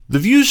The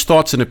views,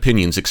 thoughts, and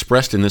opinions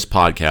expressed in this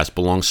podcast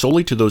belong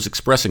solely to those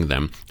expressing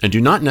them and do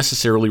not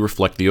necessarily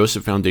reflect the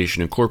OSIP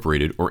Foundation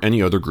Incorporated or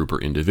any other group or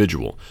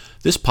individual.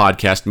 This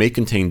podcast may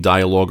contain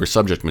dialogue or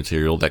subject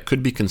material that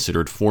could be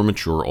considered for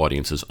mature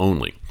audiences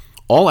only.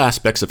 All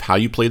aspects of How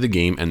You Play the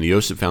Game and the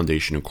OSIP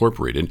Foundation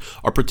Incorporated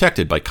are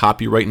protected by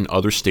copyright and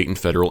other state and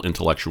federal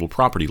intellectual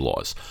property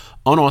laws.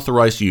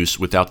 Unauthorized use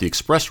without the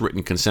express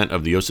written consent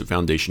of the OSIP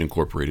Foundation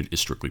Incorporated is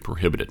strictly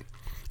prohibited.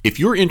 If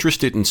you're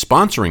interested in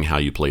sponsoring How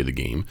You Play the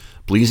Game,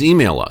 please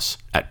email us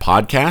at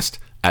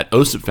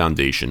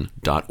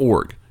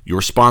podcast@osipfoundation.org.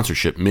 Your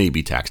sponsorship may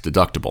be tax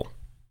deductible.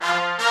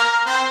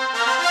 I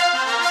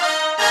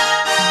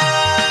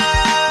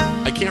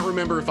can't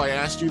remember if I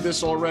asked you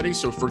this already,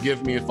 so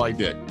forgive me if I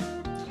did.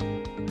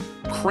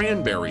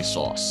 Cranberry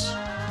sauce,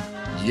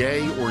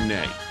 yay or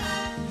nay?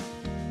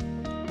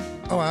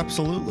 Oh,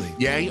 absolutely.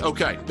 Yay?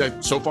 Okay.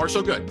 So far,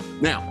 so good.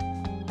 Now,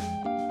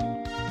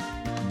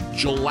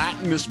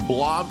 gelatinous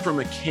blob from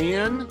a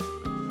can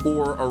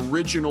or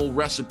original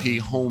recipe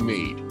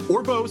homemade?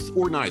 Or both,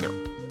 or neither?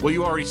 Well,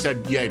 you already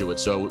said yay to it,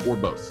 so, or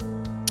both.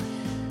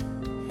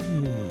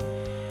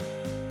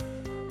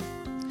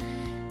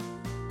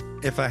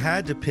 If I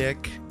had to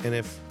pick, and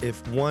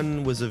if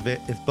one was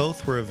if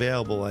both were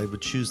available, I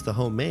would choose the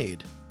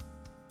homemade.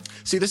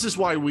 See, this is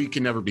why we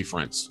can never be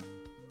friends.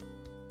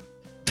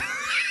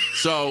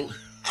 So,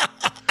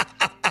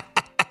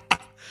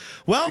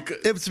 well,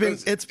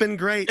 it's been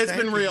great. It's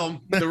been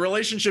real. The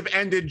relationship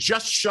ended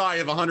just shy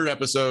of 100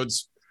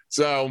 episodes.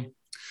 So,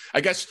 I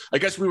guess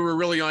we were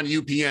really on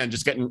UPN,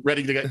 just getting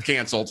ready to get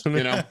canceled.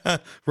 You know,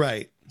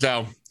 Right?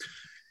 So,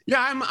 yeah,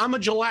 I'm a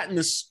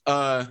gelatinous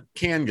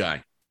can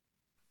guy.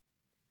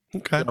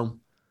 Okay. So,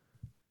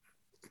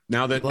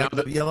 now that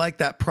you like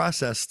that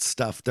processed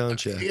stuff,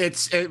 don't you?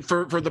 It's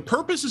for the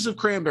purposes of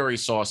cranberry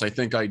sauce, I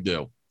think I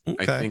do.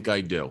 Okay. I think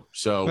I do.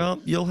 So,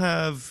 well, you'll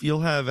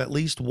have at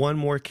least one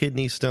more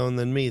kidney stone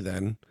than me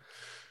then.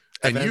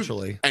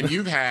 Eventually. And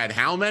you've had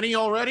how many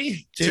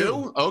already?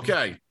 Two?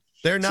 Okay.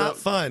 They're not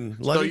fun.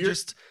 Let me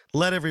just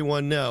let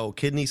everyone know.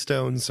 Kidney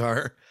stones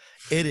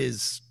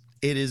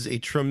it is a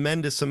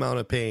tremendous amount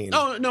of pain.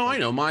 Oh, no, I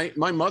know. My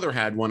mother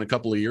had one a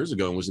couple of years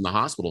ago and was in the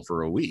hospital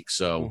for a week.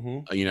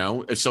 So, you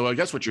know, so I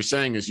guess what you're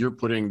saying is you're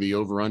putting the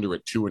over under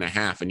at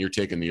 2.5 and you're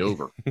taking the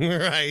over.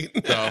 Right.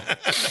 So,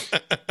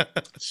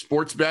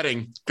 sports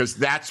betting, because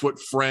that's what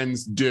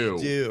friends do.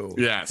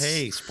 Yes.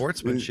 Hey,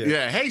 sportsmanship.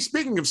 Yeah. Hey,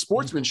 speaking of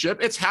sportsmanship,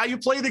 it's How You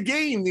Play the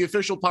Game, the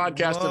official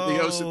podcast of the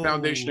OSIP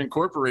Foundation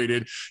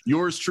Incorporated.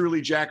 Yours truly,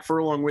 Jack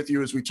Furlong, with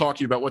you as we talk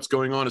to you about what's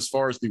going on as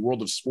far as the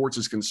world of sports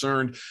is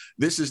concerned.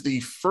 This is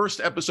the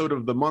first episode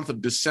of the month of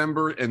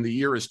December, and the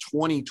year is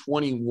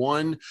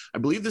 2021. I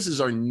believe this is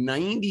our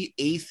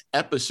 98th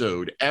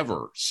episode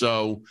ever.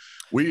 So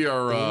we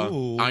are,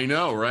 I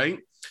know, right?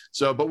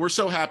 So, but we're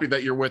so happy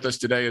that you're with us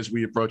today as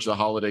we approach the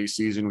holiday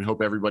season. We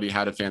hope everybody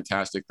had a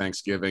fantastic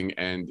Thanksgiving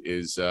and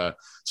is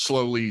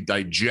slowly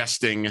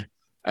digesting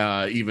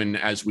even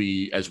as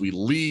we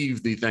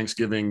leave the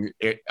Thanksgiving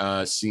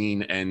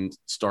scene and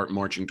start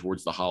marching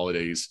towards the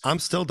holidays. I'm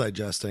still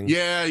digesting.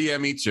 Yeah,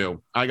 me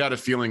too. I got a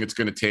feeling it's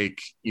going to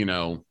take,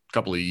 a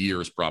couple of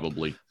years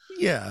probably.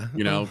 Yeah.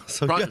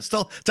 So you're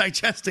still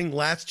digesting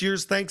last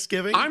year's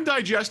Thanksgiving? I'm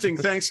digesting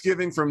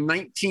Thanksgiving from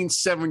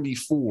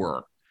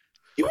 1974.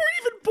 You weren't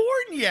even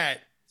born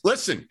yet.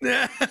 Listen,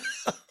 that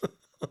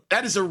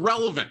is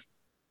irrelevant.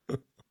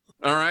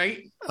 All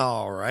right?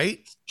 All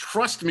right.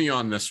 Trust me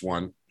on this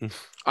one.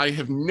 I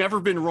have never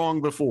been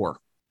wrong before.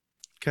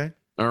 Okay.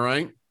 All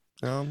right?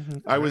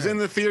 I was in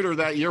the theater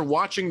that year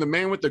watching The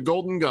Man with the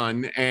Golden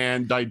Gun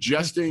and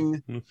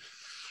digesting...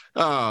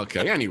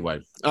 okay,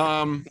 anyway.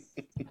 As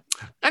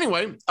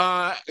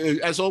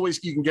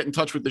always, you can get in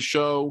touch with the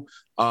show.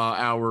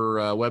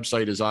 Our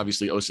website is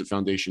obviously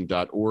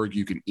osipfoundation.org.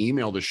 You can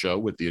email the show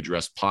with the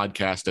address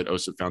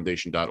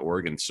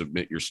podcast@osipfoundation.org and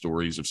submit your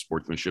stories of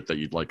sportsmanship that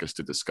you'd like us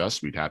to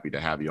discuss. We'd be happy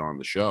to have you on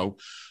the show.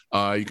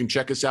 You can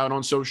check us out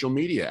on social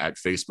media at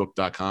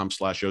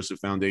facebook.com/OSIP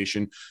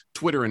Foundation.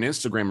 Twitter and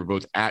Instagram are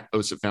both at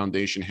OSIP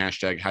Foundation,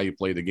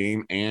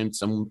 #HowYouPlayTheGame. And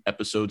some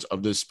episodes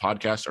of this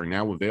podcast are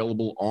now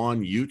available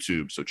on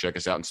YouTube. So check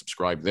us out and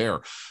subscribe there.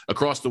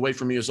 Across the way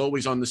from me, as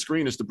always, on the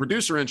screen is the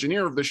producer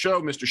engineer of the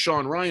show, Mr.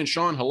 Sean Ryan.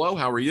 Sean, hello.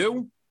 How are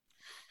you?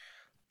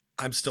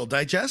 I'm still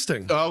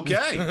digesting.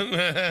 Okay.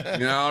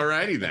 All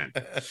righty then.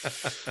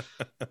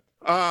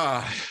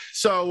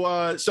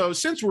 So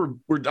since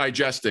we're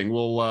digesting,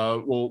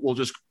 we'll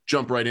just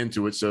jump right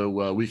into it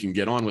so we can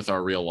get on with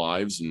our real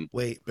lives. And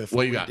wait, before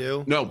what you we got?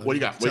 do, No, what do you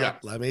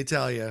got? Let me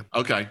tell you.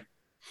 Okay.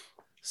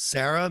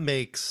 Sarah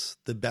makes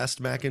the best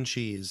mac and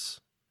cheese.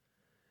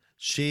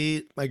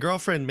 My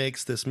girlfriend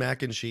makes this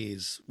mac and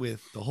cheese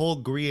with the whole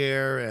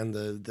Gruyere and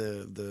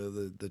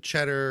the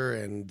cheddar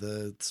and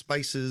the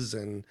spices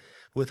and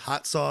with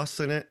hot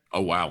sauce in it.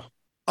 Oh, wow.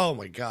 Oh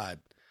my God.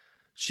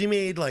 She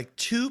made like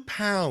 2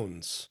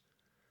 pounds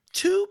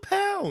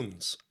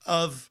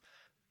of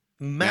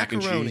macaroni. Mac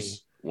and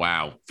cheese.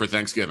 Wow. For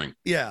Thanksgiving.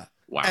 Yeah.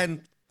 Wow.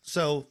 And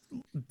so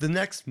the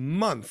next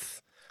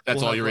month That's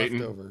we'll all have you're eating?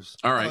 leftovers.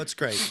 All right. Oh, it's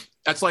great.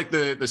 That's like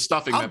the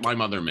stuffing that my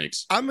mother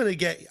makes. I'm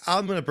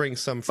gonna bring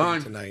some for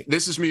you tonight.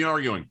 This is me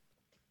arguing.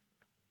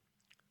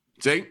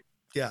 See?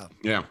 Yeah.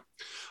 Yeah.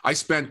 I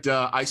spent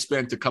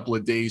a couple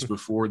of days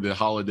before the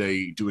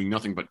holiday doing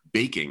nothing but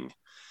baking.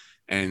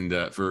 And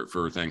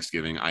for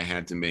Thanksgiving, I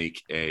had to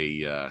make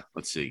I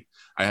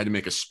had to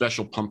make a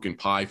special pumpkin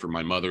pie for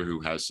my mother who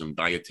has some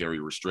dietary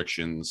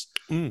restrictions,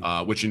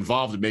 which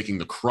involved making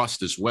the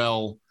crust as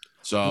well.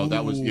 So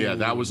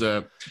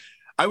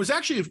I was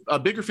actually a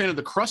bigger fan of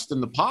the crust than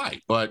the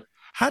pie. But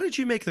how did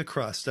you make the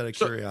crust out of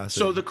curiosity?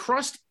 So the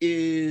crust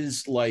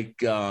is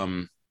like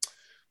an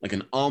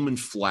almond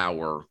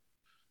flour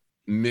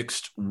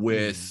mixed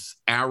with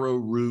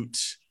arrowroot,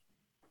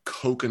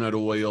 coconut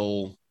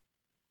oil.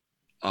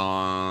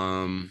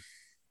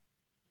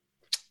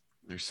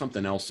 There's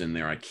something else in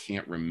there I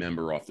can't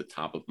remember off the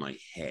top of my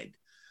head.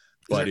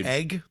 But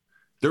egg?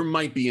 There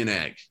might be an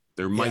egg.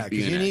 There might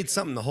be an egg. You need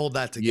something to hold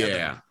that together.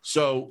 Yeah.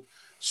 So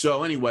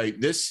anyway,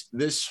 this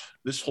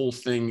whole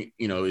thing,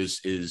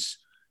 is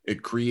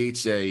it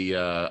creates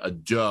a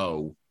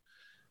dough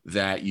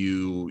that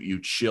you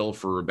chill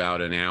for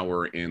about an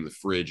hour in the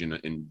fridge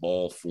in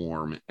ball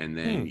form, and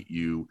then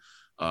you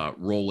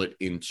roll it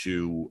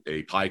into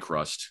a pie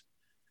crust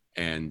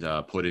and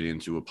put it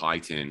into a pie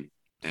tin.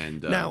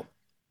 And now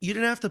you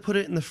didn't have to put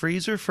it in the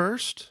freezer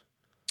first.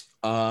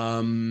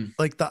 I know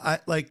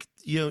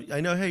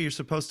how you're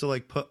supposed to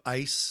put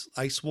ice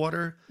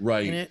water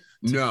in it.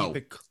 No,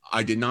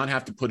 I did not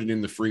have to put it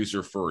in the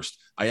freezer first.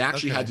 I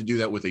actually had to do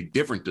that with a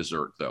different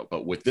dessert though.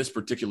 But with this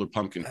particular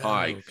pumpkin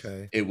pie,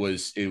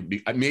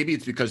 maybe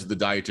it's because of the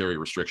dietary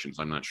restrictions.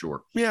 I'm not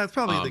sure. Yeah, it's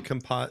probably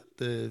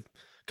the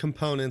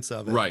components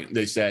of it. Right.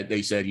 They said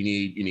you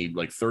need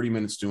like 30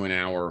 minutes to an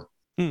hour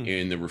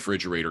in the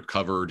refrigerator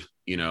covered,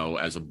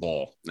 as a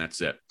ball. That's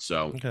it.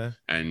 So,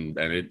 and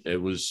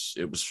it was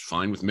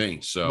fine with me.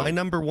 So my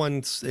number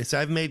one is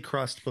I've made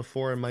crust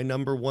before, and my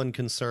number one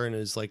concern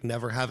is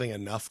never having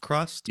enough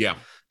crust. Yeah.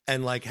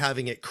 And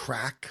having it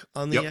crack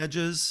on the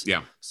edges.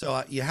 Yeah.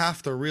 So you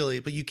have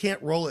to but you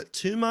can't roll it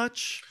too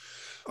much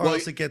or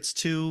else it gets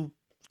too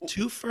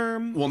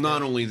firm. Well,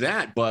 not only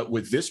that, but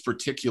with this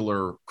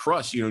particular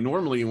crust,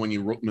 normally when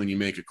you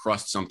make a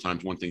crust,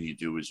 sometimes one thing you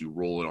do is you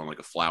roll it on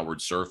a floured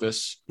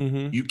surface.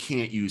 You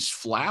can't use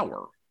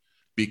flour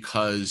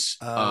because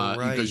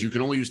you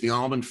can only use the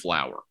almond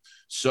flour.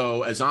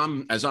 So as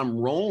I'm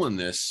rolling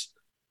this,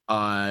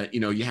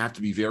 you have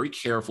to be very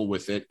careful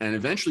with it, and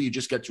eventually you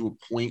just get to a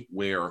point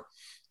where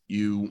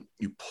you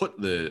put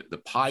the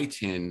pie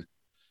tin,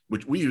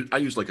 which I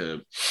use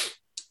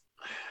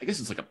I guess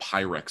it's like a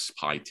Pyrex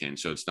pie tin,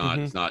 so it's not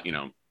it's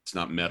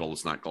not metal,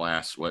 it's not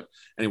glass.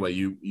 Anyway,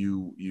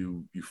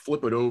 you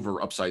flip it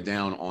over upside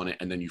down on it,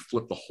 and then you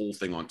flip the whole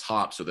thing on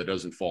top so that it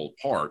doesn't fall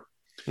apart.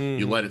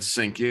 You let it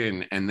sink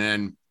in, and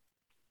then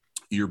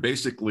you're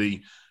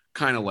basically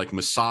kind of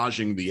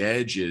massaging the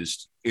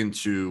edges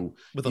into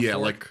with a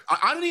fork.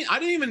 I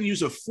didn't even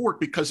use a fork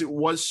because it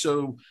was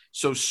so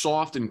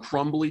soft and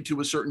crumbly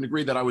to a certain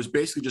degree that I was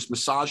basically just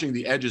massaging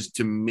the edges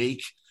to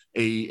make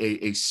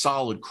a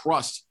solid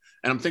crust.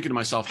 And I'm thinking to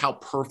myself, how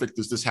perfect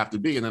does this have to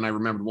be? And then I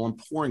remembered, well, I'm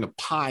pouring a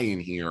pie in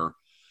here.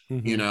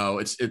 You're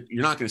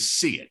not going to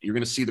see it. You're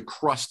going to see the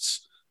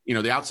crusts,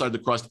 the outside of the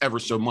crust ever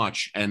so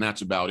much, and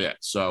that's about it.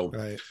 So,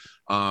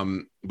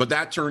 but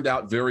that turned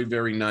out very,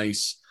 very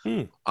nice.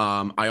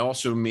 I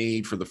also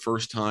made for the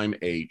first time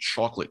a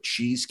chocolate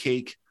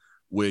cheesecake,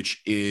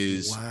 which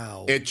is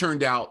it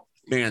turned out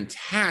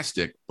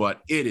fantastic,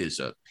 but it is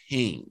a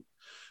pain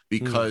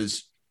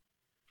because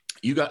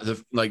you got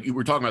you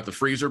were talking about the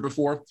freezer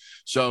before.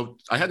 So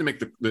I had to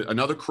make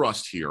another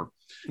crust here,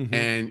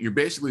 and you're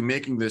basically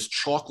making this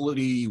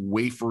chocolatey,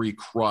 wafery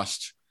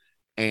crust,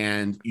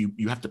 and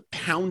you have to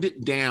pound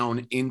it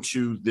down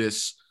into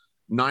this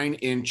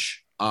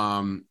 9-inch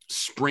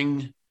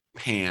spring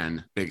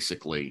pan,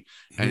 basically,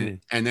 and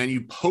then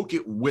you poke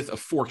it with a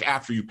fork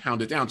after you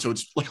pound it down. So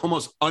it's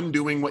almost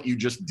undoing what you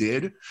just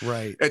did.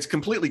 Right. It's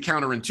completely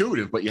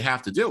counterintuitive, but you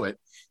have to do it,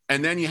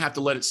 and then you have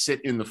to let it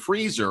sit in the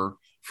freezer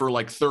for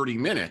 30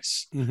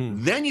 minutes.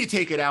 Then you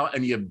take it out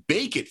and you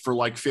bake it for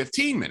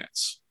 15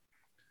 minutes.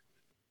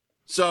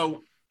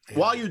 So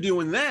while you're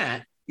doing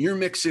that, you're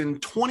mixing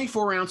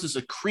 24 ounces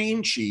of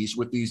cream cheese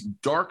with these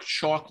dark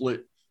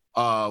chocolate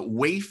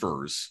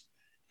wafers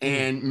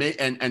and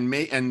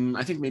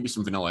I think maybe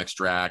some vanilla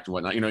extract and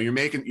whatnot. You're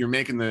making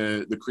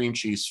the cream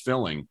cheese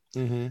filling.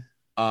 You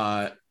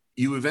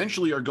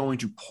eventually are going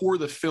to pour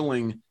the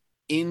filling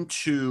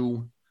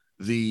into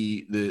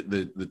the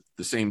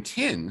same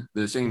tin,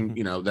 the same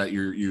that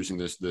you're using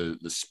the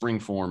spring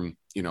form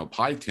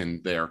pie tin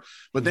there,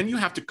 but then you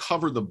have to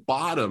cover the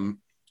bottom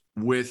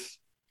with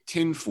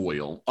tin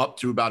foil up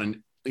to about a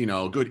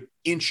good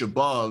inch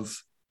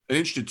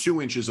to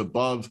 2 inches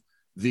above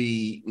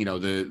the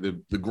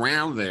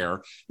ground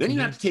there. Then you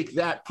have to take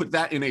that, put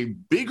that in a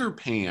bigger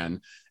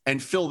pan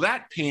and fill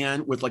that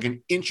pan with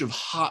an inch of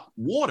hot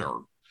water,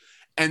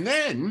 and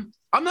then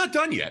I'm not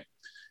done yet.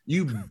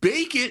 You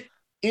bake it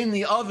in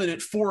the oven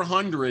at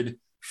 400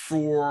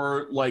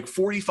 for like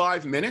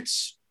 45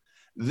 minutes.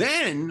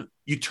 Then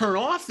you turn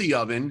off the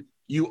oven,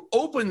 you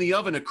open the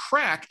oven a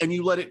crack, and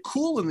you let it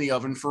cool in the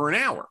oven for an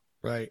hour.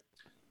 Right.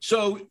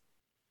 So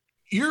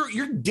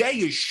your day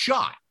is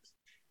shot.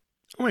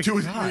 Oh my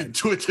God.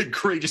 To a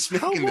degree, just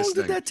making this thing. How long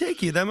did that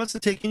take you? That must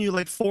have taken you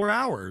like 4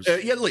 hours.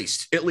 Yeah, at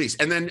least.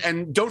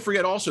 And don't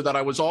forget also that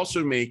I was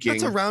also making.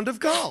 That's a round of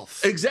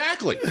golf.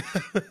 Exactly.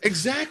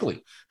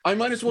 Exactly. I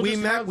might as well.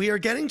 We are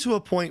getting to a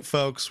point,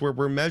 folks, where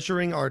we're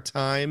measuring our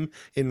time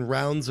in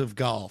rounds of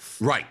golf.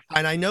 Right.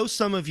 And I know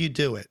some of you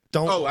do it.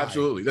 Don't. Oh, lie.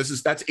 absolutely.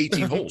 That's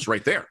 18 holes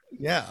right there.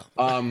 Yeah.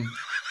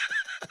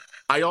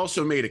 I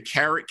also made a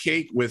carrot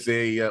cake with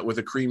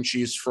a cream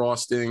cheese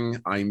frosting.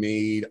 I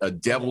made a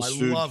devil's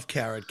food. I love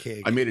carrot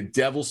cake. I made a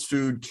devil's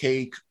food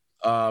cake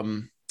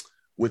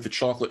with the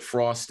chocolate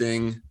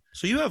frosting.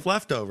 So you have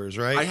leftovers,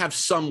 right? I have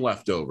some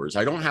leftovers.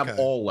 I don't have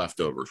all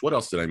leftovers. What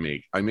else did I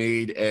make? I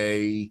made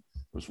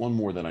there's one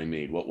more that I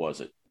made. What was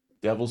it?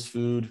 Devil's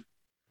food,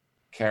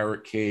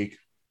 carrot cake.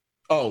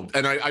 Oh,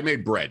 and I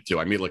made bread too.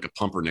 I made like a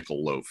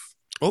pumpernickel loaf.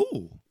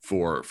 Oh,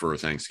 for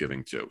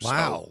Thanksgiving too.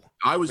 Wow. So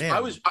I was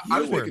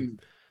making.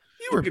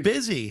 You were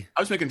busy.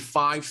 I was making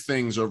 5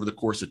 things over the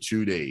course of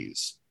 2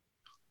 days,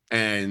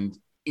 and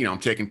I'm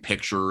taking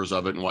pictures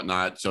of it and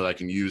whatnot so that I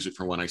can use it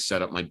for when I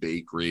set up my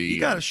bakery.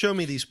 You got to show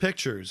me these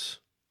pictures.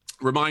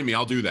 Remind me.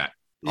 I'll do that.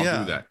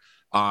 I'll do that.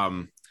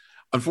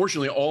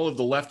 Unfortunately, all of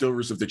the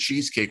leftovers of the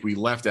cheesecake we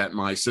left at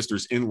my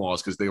sister's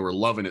in-laws because they were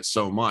loving it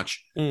so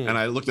much. And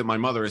I looked at my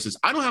mother and says,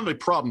 I don't have a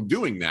problem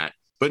doing that.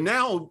 But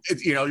now,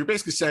 you're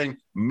basically saying,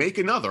 make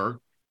another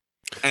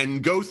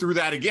and go through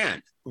that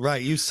again.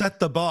 Right. You set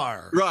the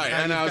bar. Right.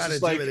 Now and I was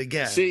just like, do it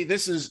again. See,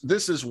 this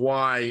is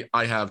why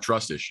I have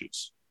trust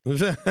issues.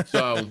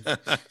 So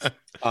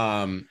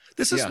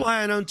this is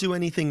why I don't do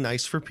anything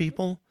nice for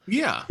people.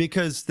 Yeah.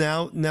 Because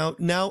now,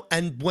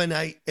 and when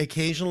I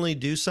occasionally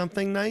do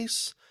something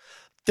nice,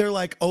 they're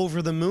like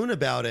over the moon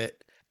about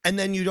it. And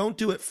then you don't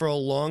do it for a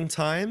long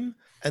time.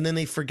 And then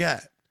they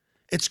forget.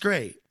 It's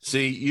great.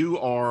 See, you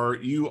are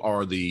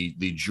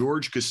the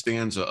George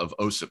Costanza of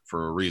OSIP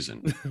for a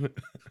reason.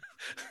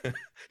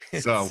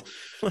 So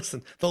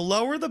listen, the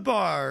lower the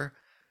bar,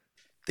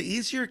 the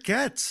easier it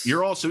gets.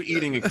 You're also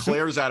eating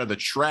eclairs out of the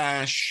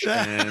trash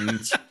and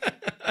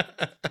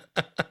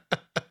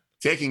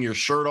taking your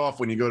shirt off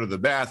when you go to the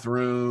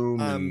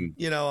bathroom.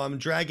 I'm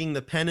dragging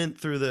the pennant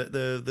through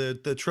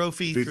the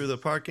trophy through the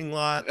parking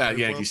lot at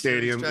Yankee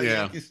Stadium.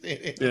 Yeah.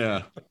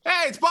 Yeah.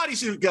 Hey, it's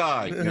bodysuit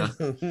guy.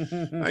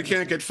 Yeah. I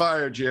can't get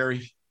fired,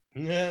 Jerry.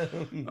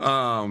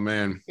 Oh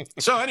man.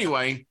 So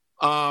anyway,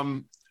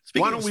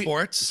 Speaking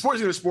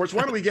of sports,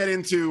 why don't we get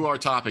into our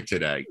topic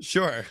today?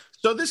 Sure.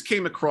 So this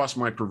came across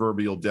my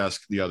proverbial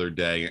desk the other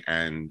day,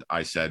 and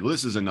I said, well,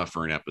 this is enough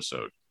for an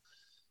episode.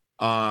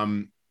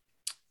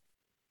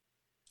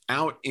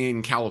 Out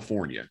in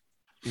California,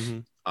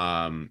 and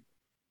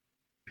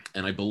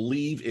I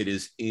believe it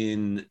is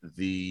in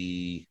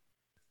the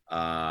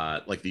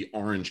like the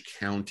Orange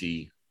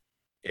County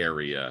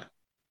area.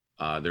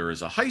 There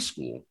is a high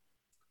school,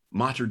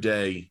 Mater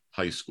Dei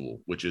High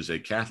School, which is a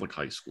Catholic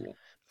high school.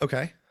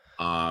 Okay.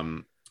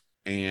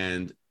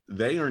 And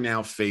they are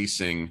now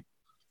facing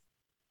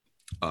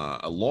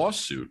a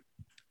lawsuit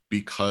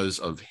because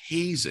of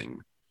hazing,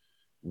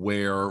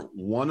 where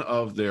one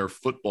of their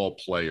football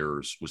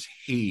players was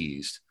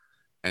hazed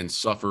and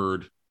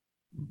suffered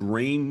a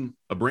brain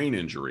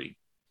injury.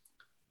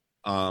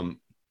 And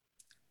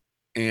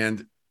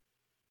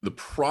the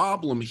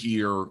problem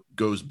here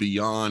goes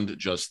beyond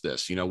just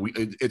this.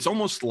 It's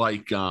almost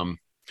like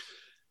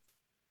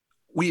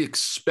we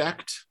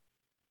expect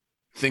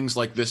things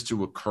like this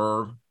to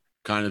occur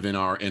kind of in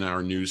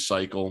our news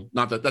cycle.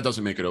 Not that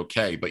doesn't make it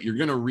okay, but you're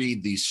going to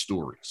read these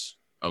stories.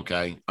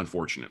 Okay.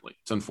 Unfortunately,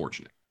 it's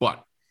unfortunate,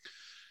 but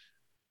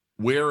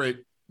where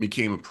it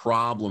became a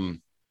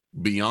problem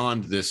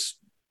beyond this,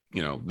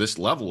 this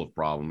level of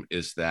problem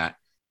is that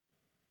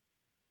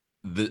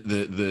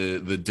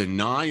the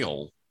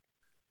denial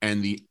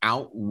and the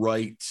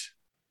outright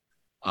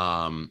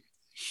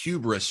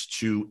hubris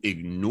to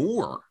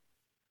ignore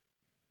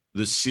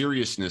the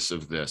seriousness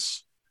of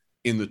this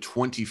in the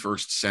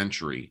 21st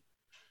century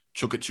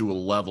took it to a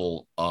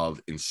level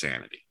of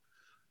insanity.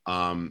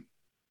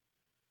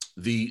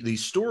 The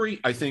story,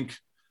 I think,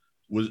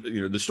 was,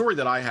 the story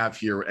that I have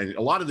here, and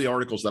a lot of the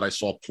articles that I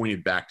saw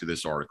pointed back to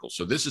this article.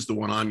 So this is the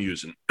one I'm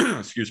using,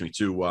 excuse me,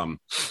 to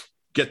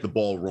get the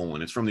ball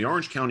rolling. It's from the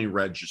Orange County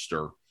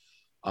Register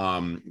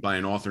by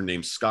an author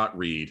named Scott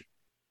Reed,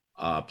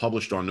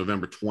 published on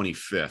November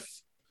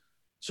 25th.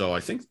 So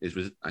I think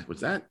was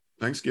that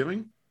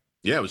Thanksgiving?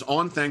 Yeah, it was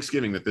on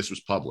Thanksgiving that this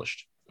was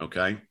published.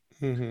 Okay.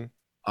 Mm-hmm.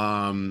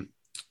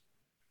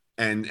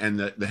 And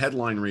the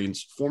headline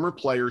reads, former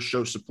players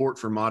show support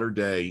for Mater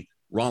Dei,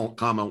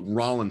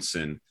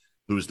 Rollinson,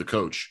 who is the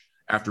coach,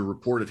 after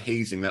reported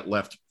hazing that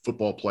left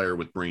football player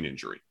with brain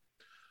injury.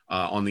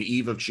 On the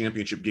eve of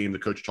championship game, the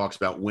coach talks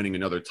about winning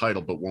another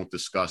title, but won't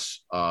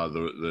discuss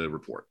the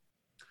report.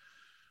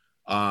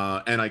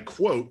 And I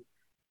quote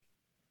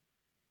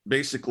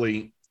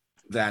basically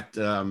that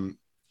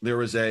there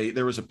was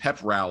a pep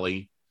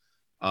rally,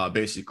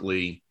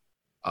 basically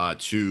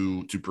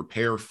to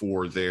prepare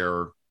for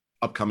their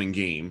upcoming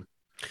game.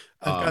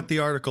 I've got the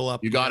article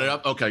up. You got it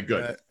up? Okay,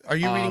 good. Are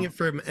you reading it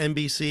from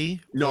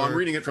NBC? No, I'm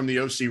reading it from the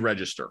OC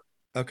Register.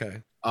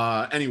 Okay.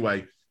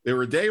 Anyway, they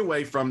were a day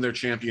away from their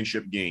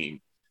championship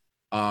game.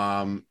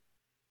 And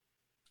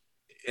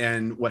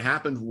what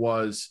happened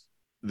was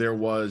there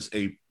was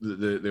a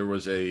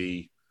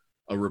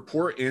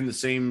report in the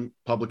same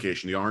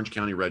publication, the Orange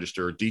County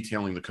Register,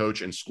 detailing the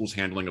coach and school's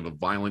handling of a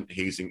violent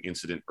hazing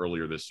incident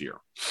earlier this year.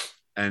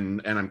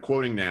 And I'm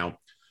quoting now,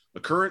 a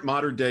current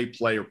modern day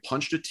player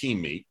punched a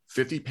teammate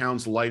 50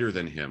 pounds lighter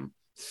than him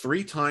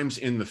 3 times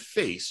in the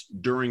face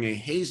during a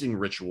hazing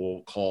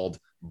ritual called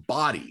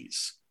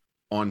Bodies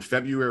on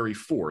February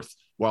 4th,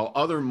 while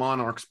other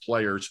Monarchs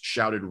players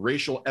shouted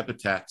racial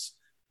epithets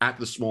at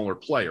the smaller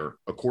player,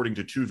 according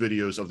to 2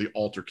 videos of the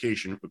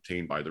altercation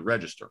obtained by the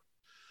Register.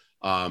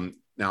 Now,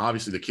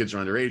 obviously, the kids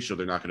are underage, so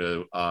they're not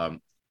going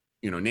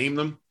to, name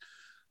them.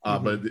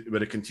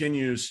 But it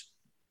continues.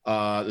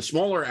 The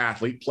smaller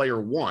athlete, player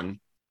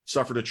 1,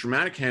 suffered a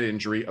traumatic head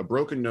injury, a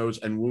broken nose,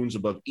 and wounds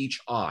above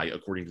each eye,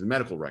 according to the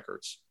medical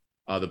records.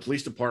 The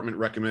police department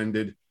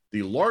recommended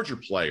the larger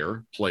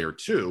player, player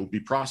 2, be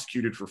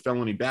prosecuted for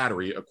felony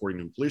battery, according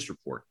to a police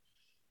report.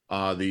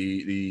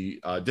 The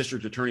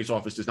district attorney's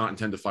office does not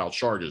intend to file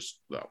charges,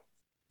 though.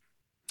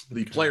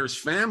 The player's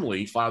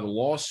family filed a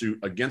lawsuit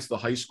against the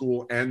high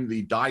school and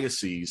the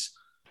diocese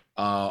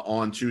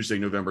on Tuesday,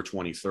 November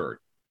 23rd.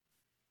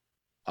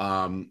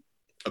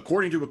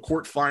 According to a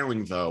court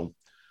filing, though,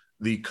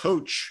 the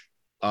coach,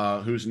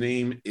 whose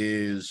name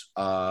is,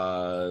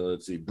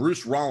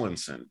 Bruce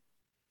Rollinson,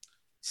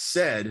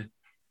 said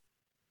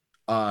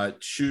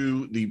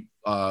to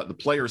the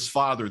player's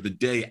father the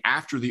day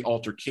after the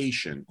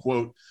altercation,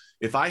 quote,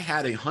 "If I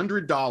had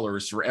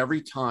 $100 for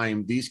every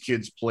time these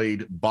kids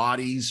played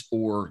Bodies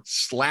or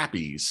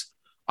Slappies,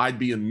 I'd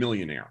be a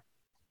millionaire."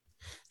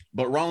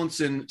 But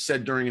Rollinson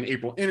said during an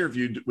April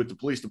interview with the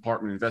police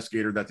department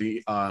investigator that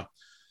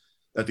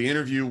the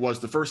interview was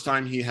the first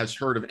time he has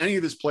heard of any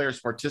of his players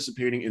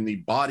participating in the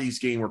Bodies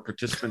game where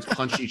participants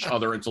punch each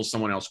other until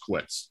someone else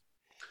quits.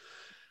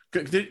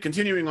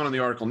 Continuing on in the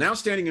article, now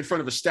standing in front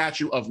of a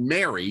statue of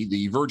Mary,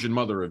 the Virgin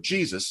Mother of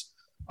Jesus,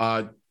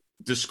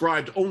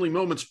 described only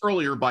moments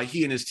earlier by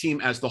he and his team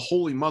as the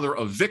Holy Mother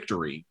of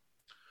Victory,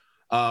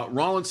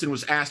 Rollinson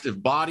was asked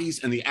if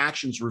Bodies and the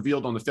actions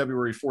revealed on the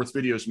February 4th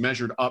videos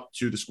measured up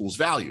to the school's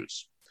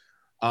values.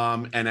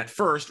 And at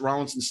first,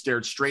 Rollinson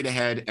stared straight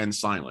ahead and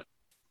silent.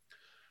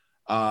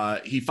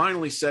 He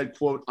finally said,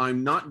 quote,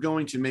 "I'm not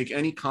going to make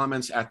any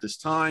comments at this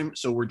time,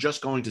 so we're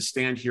just going to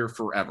stand here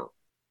forever."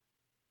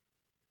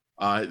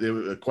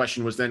 The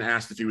question was then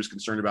asked if he was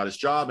concerned about his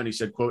job, and he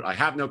said, quote, "I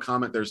have no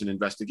comment. There's an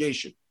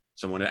investigation."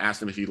 Someone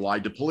asked him if he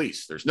lied to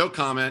police. There's no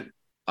comment.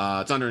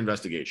 It's under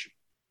investigation.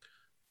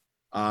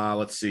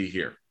 Let's see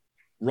here.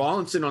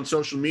 Rollinson on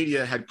social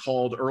media had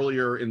called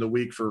earlier in the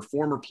week for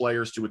former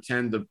players to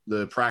attend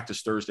the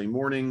practice Thursday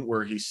morning,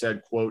 where he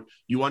said, quote,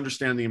 "You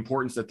understand the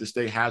importance that this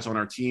day has on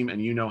our team,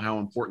 and you know how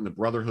important the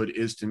brotherhood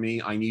is to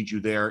me. I need you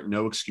there.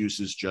 No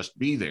excuses. Just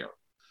be there."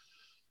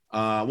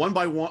 One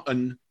by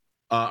one,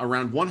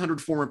 around 100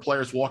 former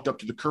players walked up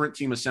to the current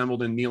team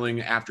assembled and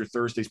kneeling after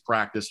Thursday's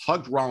practice,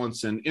 hugged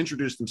Rollinson,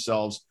 introduced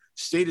themselves,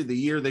 stated the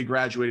year they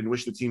graduated, and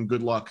wished the team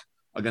good luck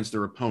against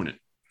their opponent.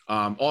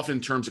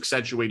 Often terms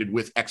accentuated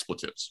with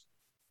expletives.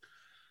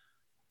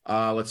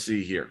 Let's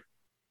see here.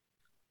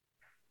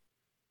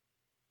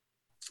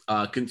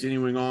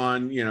 Continuing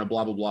on,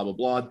 blah, blah, blah, blah,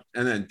 blah.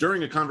 And then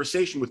during a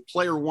conversation with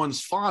player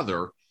 1's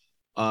father,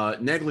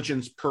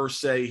 negligence per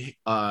se,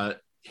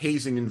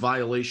 hazing in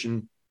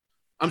violation.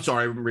 I'm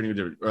sorry, I'm reading it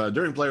different.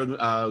 During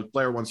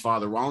player 1's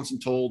father,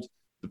 Rollinson told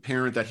the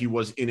parent that he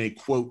was in a,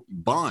 quote,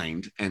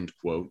 bind, end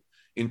quote,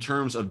 in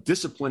terms of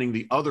disciplining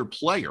the other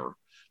player,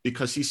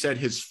 because he said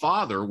his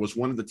father was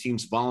one of the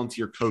team's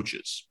volunteer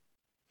coaches.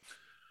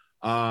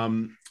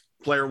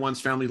 Player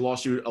 1's family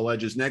lawsuit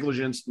alleges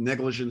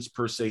negligence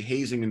per se,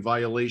 hazing in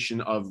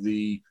violation of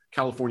the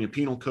California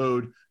Penal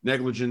Code,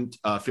 negligent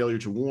failure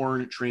to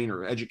warn, train,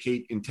 or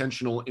educate,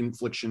 intentional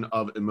infliction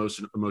of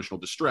emotional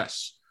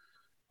distress.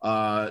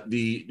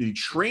 The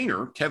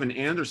trainer, Kevin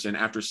Anderson,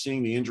 after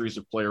seeing the injuries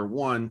of player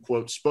 1,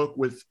 quote, spoke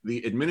with the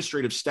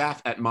administrative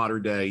staff at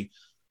Modern Day,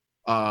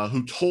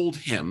 who told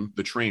him,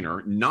 the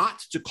trainer, not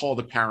to call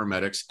the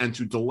paramedics and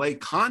to delay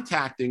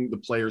contacting the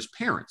player's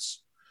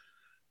parents.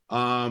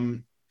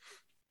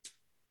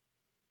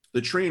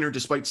 The trainer,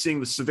 despite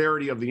seeing the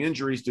severity of the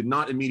injuries, did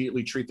not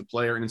immediately treat the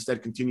player and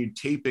instead continued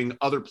taping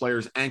other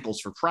players' ankles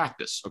for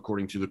practice,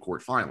 according to the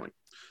court filing.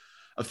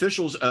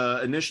 Officials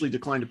initially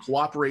declined to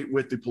cooperate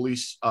with the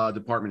police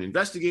department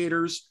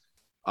investigators.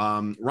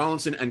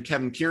 Rollinson and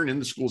Kevin Kiernan,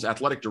 the school's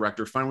athletic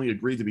director, finally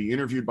agreed to be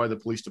interviewed by the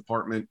police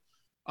department,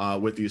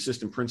 with the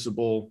assistant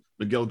principal,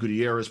 Miguel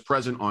Gutierrez,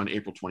 present on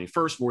April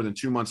 21st, more than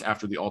 2 months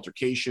after the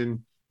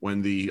altercation,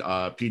 when the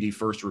PD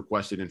first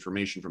requested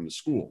information from the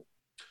school.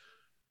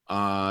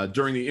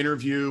 During the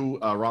interview,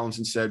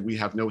 Rollinson said, "We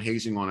have no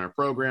hazing on our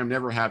program.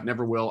 Never have,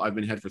 never will. I've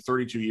been head for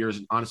 32 years.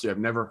 And honestly, I've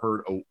never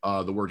heard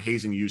the word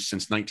hazing used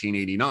since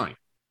 1989.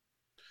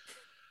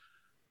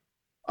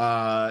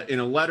 In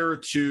a letter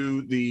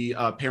to the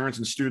parents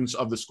and students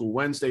of the school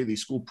Wednesday, the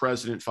school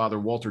president, Father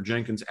Walter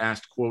Jenkins,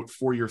 asked, quote,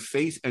 "for your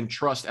faith and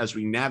trust as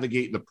we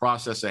navigate the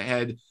process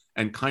ahead,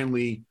 and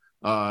kindly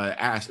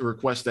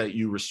request that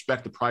you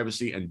respect the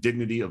privacy and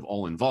dignity of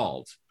all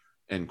involved,"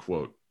 end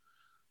quote.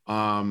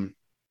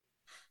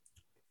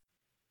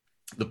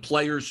 The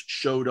players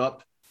showed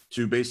up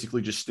to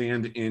basically just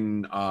stand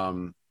in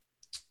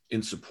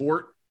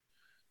support.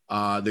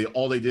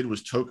 All they did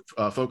was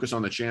focus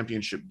on the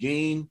championship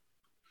game,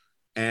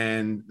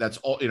 and that's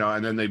all,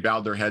 and then they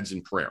bowed their heads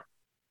in prayer.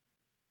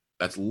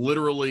 That's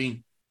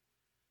literally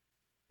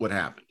what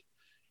happened.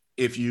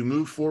 If you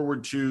move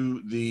forward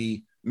to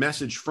the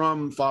message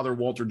from Father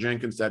Walter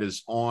Jenkins that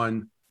is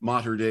on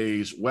Mater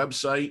Dei's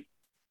website,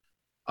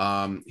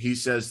 he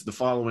says the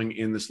following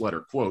in this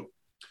letter, quote,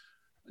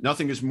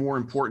 "Nothing is more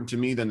important to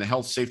me than the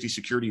health, safety,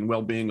 security, and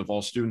well-being of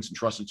all students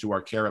entrusted to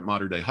our care at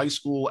Mater Dei High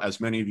School. As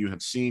many of you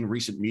have seen,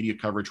 recent media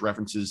coverage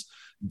references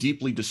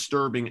deeply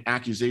disturbing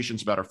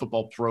accusations about our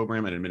football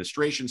program and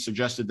administration,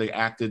 suggesting they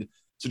acted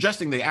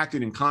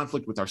in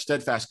conflict with our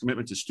steadfast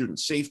commitment to student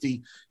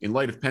safety. In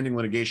light of pending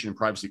litigation and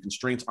privacy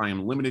constraints, I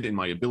am limited in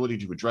my ability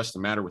to address the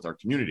matter with our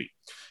community.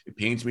 It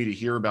pains me to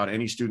hear about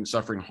any student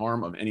suffering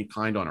harm of any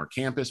kind on our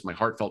campus. My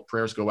heartfelt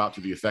prayers go out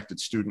to the affected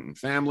student and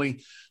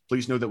family.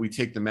 Please know that we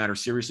take the matter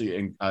seriously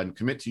and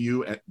commit to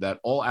you that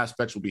all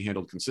aspects will be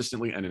handled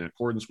consistently and in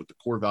accordance with the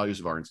core values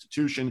of our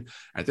institution.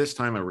 At this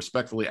time, I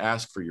respectfully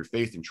ask for your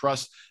faith and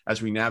trust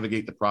as we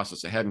navigate the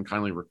process ahead, and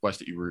kindly request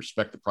that you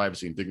respect the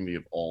privacy and dignity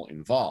of all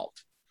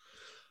involved."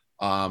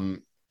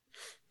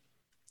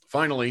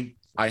 Finally,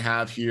 I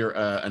have here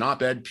an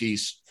op-ed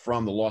piece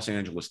from the Los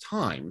Angeles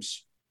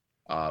Times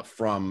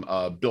from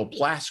Bill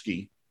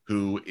Plaschke,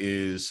 who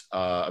is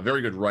a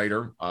very good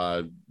writer,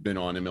 been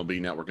on MLB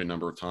Network a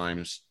number of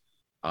times,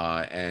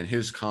 and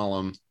his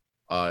column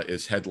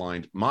is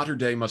headlined, "Mater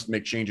Dei must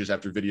make changes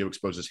after video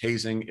exposes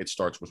hazing. It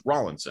starts with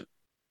Rollinson."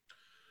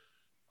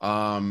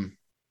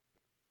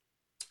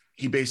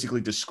 He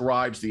basically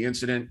describes the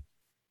incident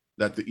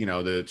that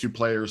the two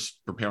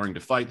players preparing to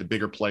fight. The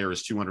bigger player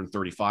is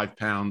 235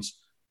 pounds.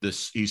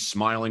 He's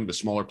smiling. The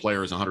smaller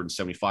player is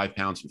 175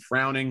 pounds and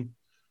frowning.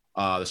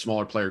 The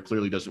smaller player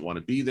clearly doesn't want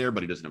to be there,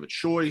 but he doesn't have a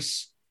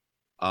choice.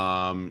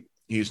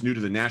 He is new to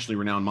the nationally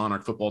renowned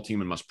Monarch football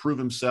team and must prove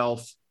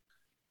himself.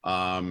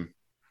 Let's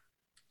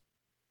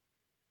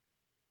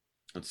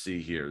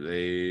see here.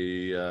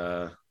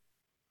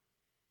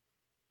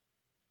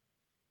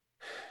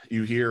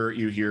 You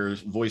hear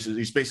voices.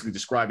 He's basically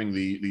describing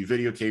the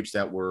videotapes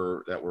that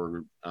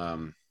were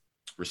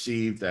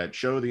received that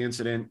show the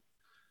incident.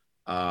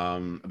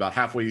 About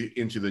halfway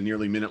into the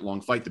nearly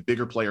minute-long fight, the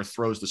bigger player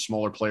throws the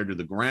smaller player to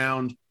the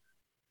ground.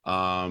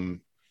 The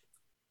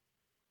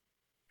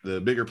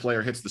bigger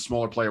player hits the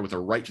smaller player with a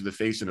right to the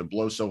face and a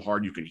blow so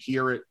hard you can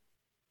hear it.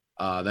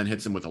 Then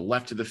hits him with a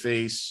left to the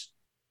face.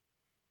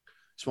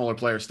 Smaller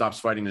player stops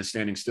fighting and is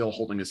standing still,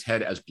 holding his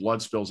head as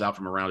blood spills out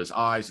from around his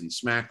eyes and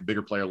smack. The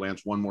bigger player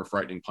lands one more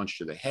frightening punch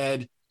to the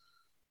head.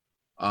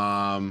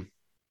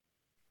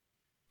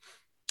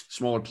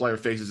 Smaller player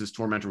faces his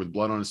tormentor with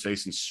blood on his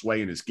face and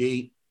sway in his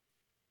gait.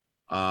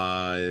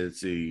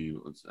 Let's see.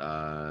 It's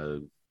a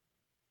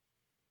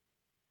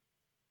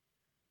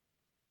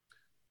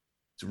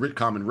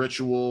common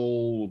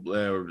ritual,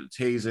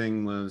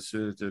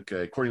 tasing.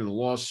 Okay. According to the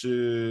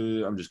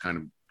lawsuit, I'm just kind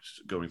of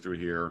going through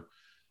here.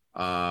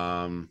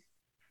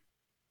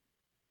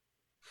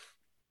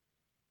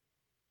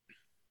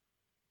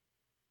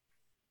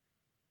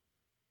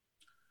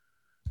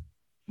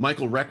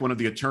 Michael Reck, one of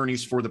the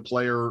attorneys for the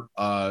player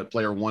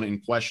one in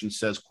question,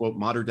 says, quote,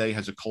 "Mater Dei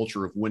has a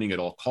culture of winning at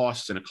all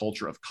costs and a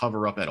culture of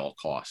cover up at all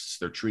costs.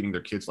 They're treating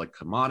their kids like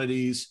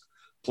commodities.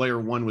 Player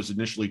one was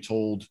initially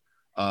told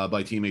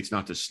by teammates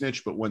not to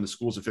snitch, but when the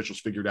school's officials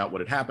figured out what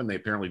had happened, they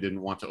apparently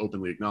didn't want to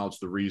openly acknowledge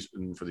the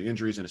reason for the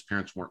injuries, and his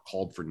parents weren't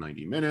called for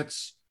 90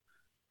 minutes.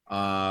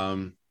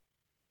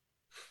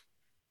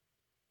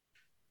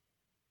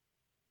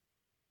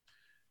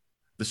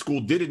 The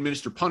school did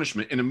administer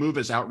punishment in a move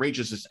as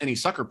outrageous as any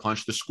sucker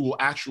punch. The school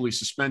actually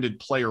suspended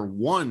player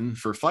one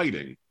for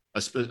fighting,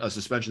 a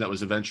suspension that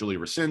was eventually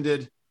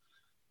rescinded.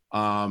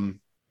 The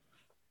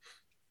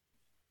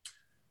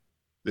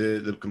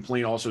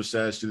complaint also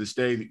says, to this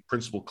day,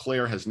 Principal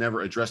Claire has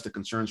never addressed the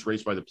concerns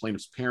raised by the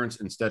plaintiff's parents,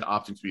 instead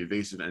opting to be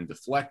evasive and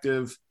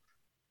deflective.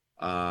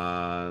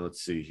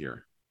 Let's see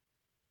here.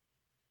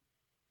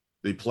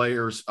 The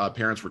players'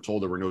 parents were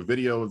told there were no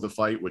video of the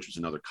fight, which was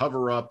another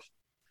cover-up.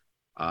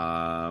 They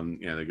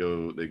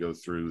go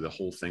through the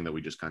whole thing that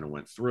we just kind of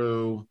went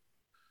through.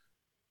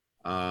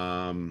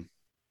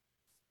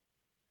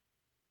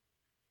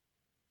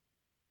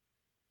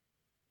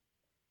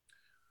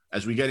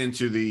 As we get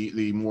into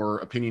the more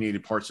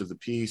opinionated parts of the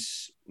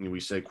piece, we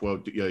say,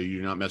 quote, you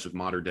do not mess with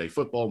modern day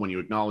football. When you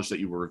acknowledge that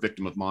you were a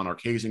victim of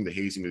monarch hazing, the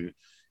hazing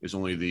is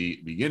only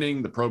the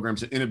beginning. The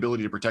program's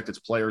inability to protect its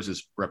players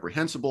is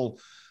reprehensible,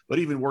 but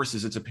even worse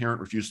is its apparent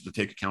refusal to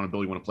take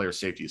accountability when a player's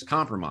safety is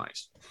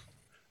compromised.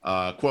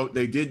 Quote,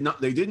 they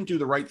didn't do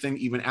the right thing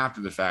even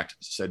after the fact,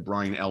 said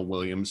Brian L.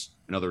 Williams,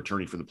 another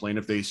attorney for the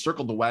plaintiff. They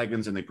circled the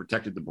wagons and they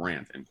protected the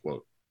brand, end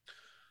quote.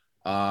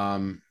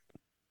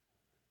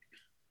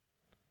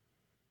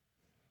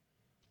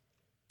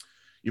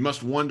 You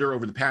must wonder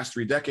over the past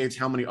 3 decades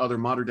how many other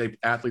modern day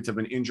athletes have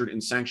been injured in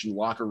sanctioned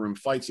locker room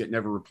fights yet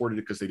never reported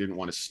it because they didn't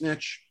want to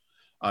snitch.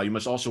 You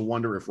must also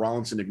wonder if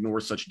Rollinson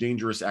ignores such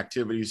dangerous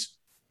activities,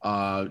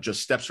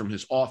 just steps from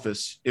his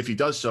office. If he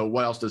does so,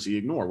 what else does he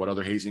ignore? What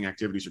other hazing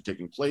activities are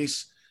taking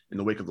place? In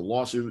the wake of the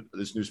lawsuit,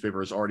 this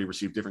newspaper has already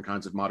received different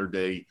kinds of modern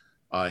day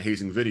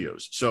hazing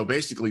videos. So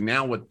basically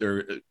now what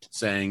they're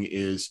saying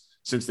is,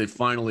 since they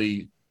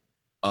finally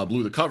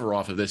blew the cover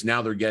off of this,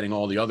 now they're getting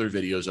all the other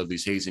videos of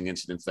these hazing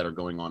incidents that are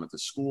going on at the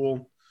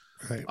school,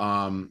 Right.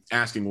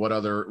 Asking what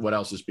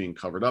else is being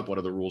covered up, what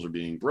other rules are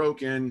being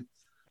broken.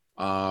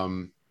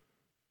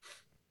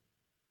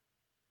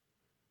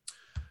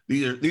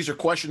 These are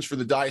questions for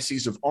the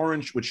Diocese of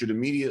Orange, which should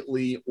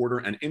immediately order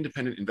an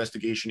independent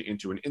investigation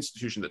into an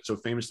institution that so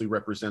famously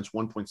represents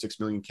 1.6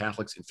 million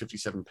Catholics in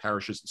 57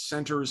 parishes and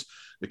centers.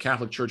 The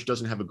Catholic Church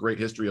doesn't have a great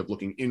history of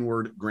looking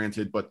inward,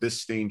 granted, but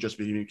this stain just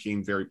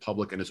became very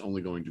public and is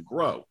only going to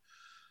grow.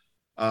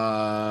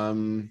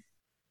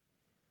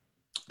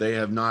 They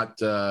have not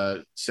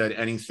said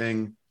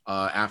anything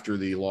after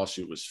the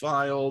lawsuit was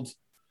filed.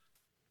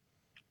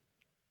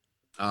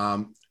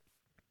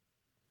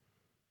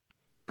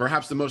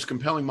 Perhaps the most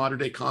compelling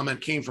modern-day comment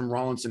came from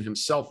Rollinson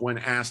himself when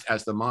asked,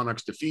 as the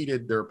Monarchs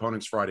defeated their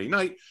opponents Friday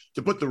night,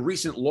 to put the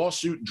recent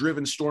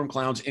lawsuit-driven storm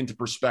clouds into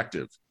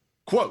perspective.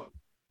 Quote,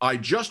 "I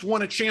just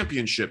won a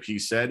championship," he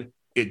said.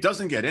 "It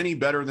doesn't get any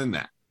better than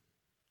that."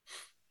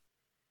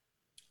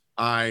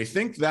 I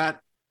think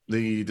that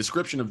the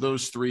description of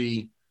those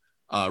 3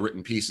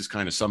 written pieces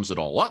kind of sums it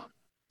all up.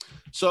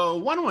 So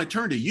why don't I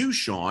turn to you,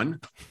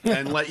 Sean,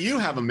 and let you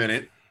have a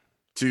minute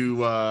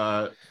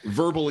to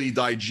verbally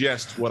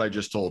digest what I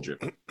just told you.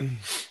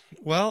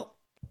 Well,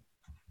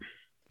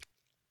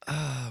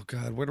 oh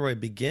God, where do I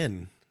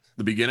begin?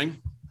 The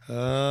beginning?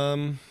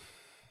 I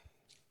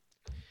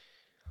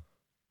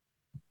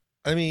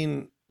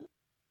mean,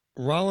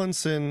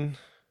 Rollinson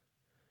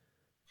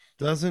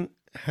doesn't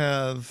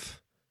have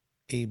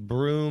a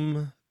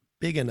broom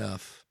big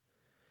enough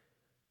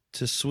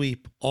to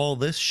sweep all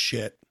this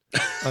shit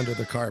under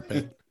the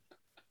carpet.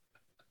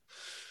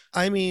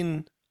 I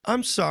mean,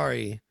 I'm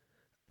sorry,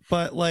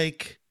 but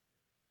like,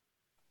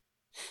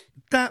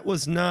 that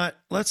was not,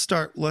 let's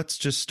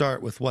just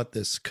start with what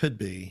this could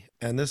be.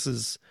 And this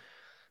is,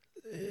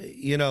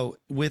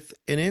 with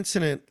an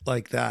incident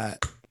like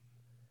that,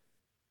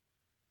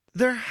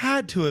 there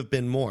had to have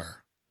been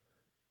more.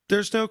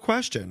 There's no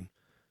question.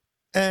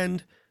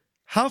 And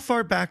how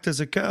far back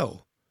does it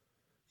go?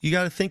 You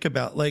got to think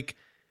about, like,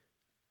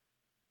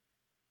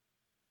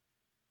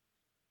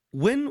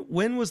 when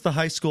was the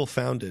high school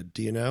founded?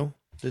 Do you know?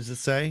 Does it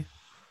say?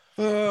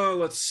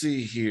 Let's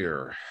see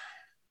here.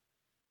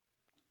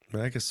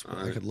 I guess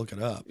I could look it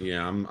up.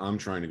 Yeah, I'm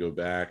trying to go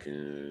back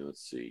and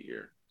let's see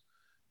here.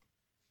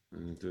 I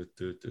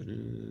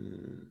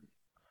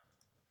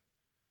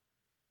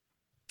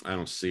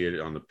don't see it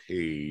on the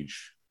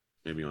page.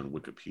 Maybe on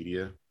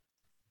Wikipedia.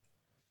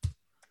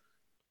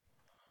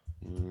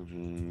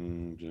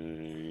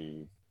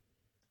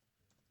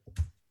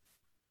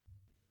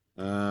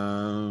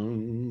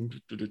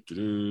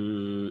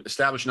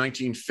 Established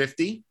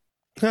 1950.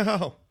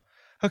 Oh,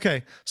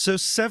 okay. So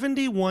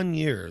 71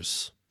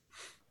 years.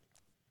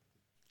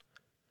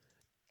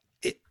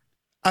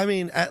 I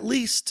mean, at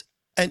least,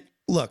 and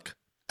look,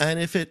 and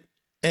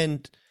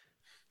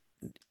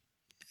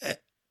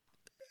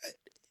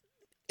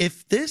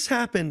if this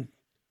happened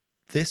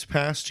this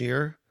past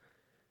year,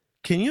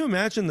 can you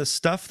imagine the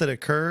stuff that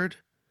occurred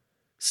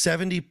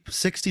 70,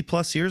 60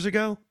 plus years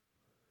ago?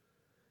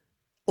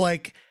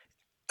 Like,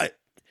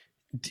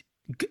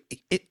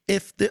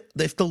 if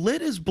the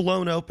lid is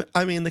blown open,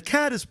 I mean, the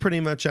cat is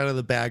pretty much out of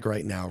the bag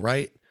right now,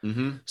 right?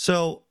 Mm-hmm.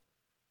 So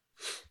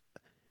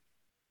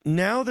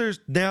now if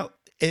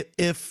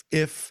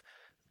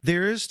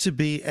there is to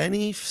be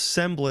any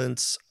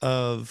semblance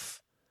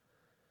of,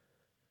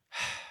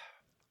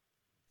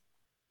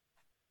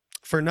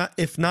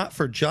 if not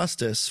for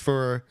justice,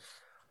 for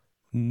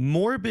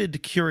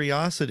morbid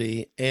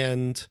curiosity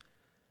and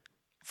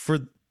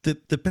for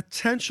the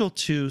potential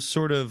to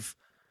sort of,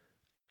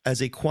 as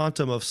a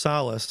quantum of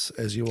solace,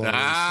 as you always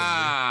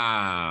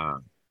say,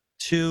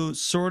 to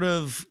sort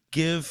of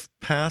give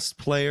past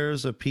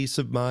players a peace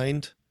of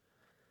mind,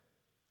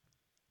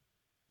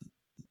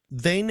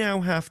 they now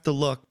have to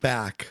look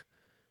back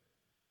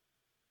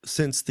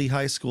since the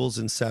high school's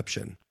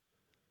inception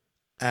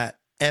at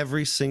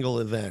every single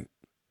event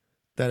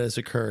that has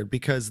occurred,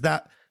 because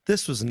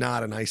this was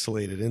not an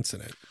isolated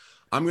incident.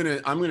 I'm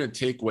gonna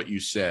take what you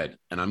said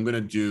and I'm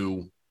gonna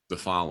do the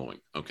following.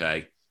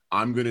 Okay,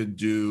 I'm gonna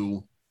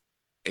do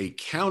a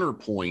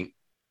counterpoint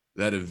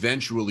that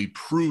eventually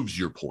proves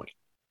your point.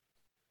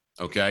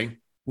 Okay,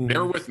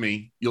 bear with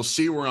me. You'll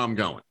see where I'm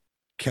going.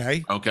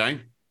 Okay.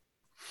 Okay.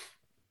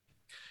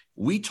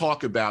 We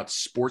talk about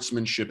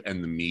sportsmanship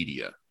and the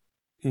media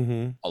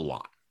a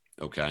lot.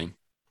 Okay.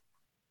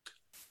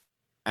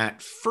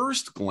 At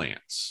first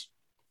glance,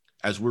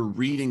 as we're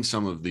reading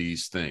some of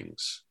these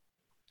things,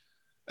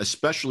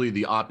 especially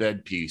the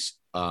op-ed piece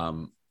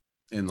in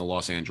the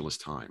Los Angeles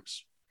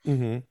Times.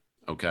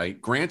 Okay.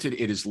 Granted,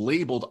 it is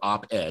labeled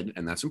op-ed,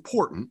 and that's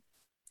important.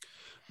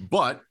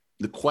 But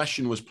the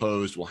question was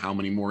posed, well, how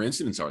many more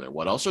incidents are there?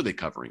 What else are they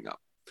covering up?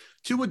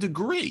 To a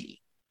degree,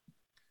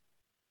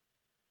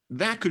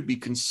 that could be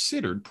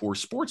considered poor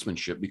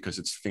sportsmanship because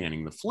it's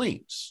fanning the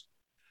flames.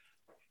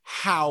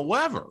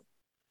 However,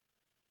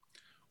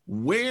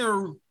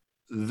 where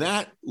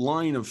that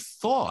line of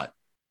thought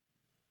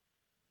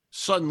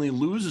suddenly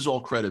loses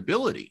all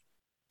credibility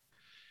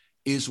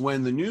is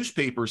when the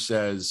newspaper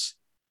says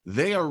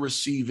they are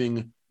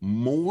receiving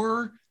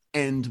more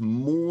and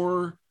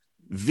more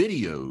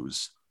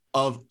videos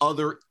of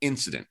other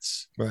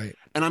incidents. Right.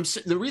 And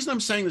the reason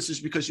I'm saying this is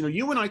because,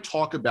 you and I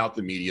talk about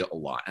the media a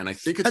lot, and I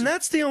think and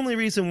that's the only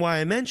reason why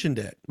I mentioned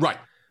it. Right.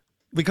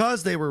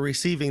 Because they were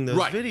receiving those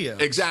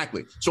videos.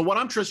 Exactly. So what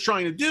I'm just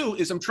trying to do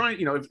is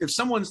if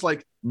someone's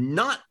like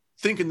not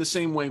thinking the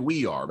same way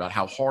we are about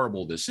how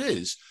horrible this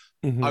is,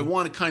 I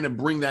want to kind of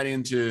bring that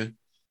into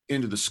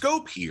the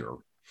scope here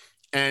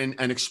and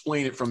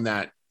explain it from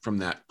that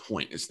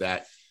point. Is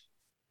that,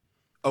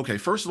 okay,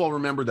 first of all,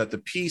 remember that the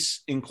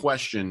piece in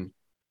question,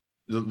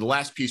 the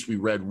last piece we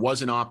read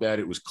was an op-ed.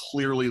 It was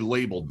clearly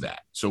labeled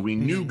that. So we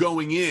knew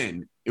going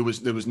in, it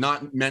was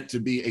not meant to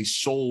be a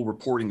sole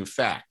reporting of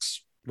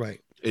facts. Right.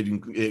 It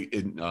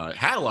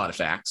had a lot of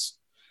facts,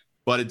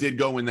 but it did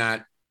go in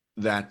that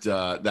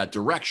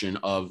direction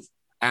of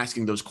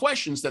asking those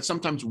questions that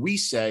sometimes we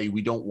say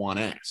we don't want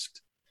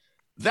asked.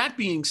 That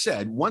being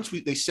said, once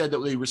they said that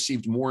they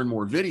received more and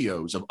more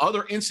videos of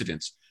other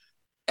incidents,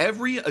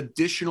 every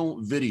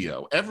additional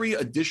video, every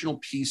additional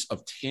piece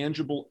of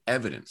tangible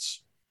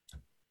evidence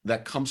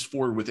that comes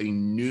forward with a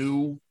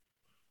new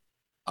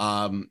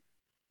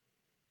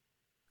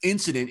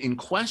incident in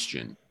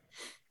question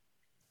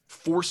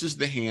forces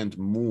the hand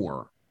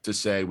more to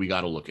say, we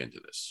got to look into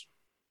this.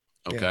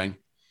 Okay.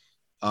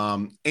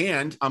 Yeah.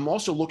 And I'm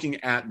also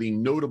looking at the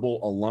notable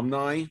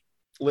alumni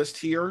list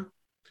here.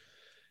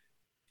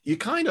 You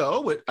kind of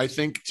owe it, I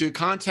think, to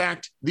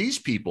contact these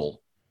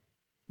people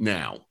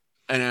now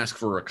and ask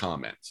for a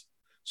comment.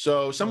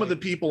 So some of the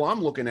people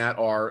I'm looking at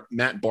are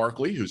Matt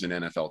Barkley, who's an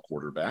NFL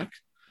quarterback.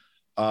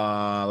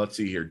 Let's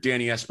see here.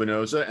 Danny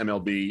Espinosa,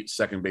 MLB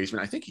second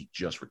baseman. I think he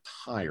just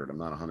retired. I'm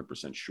not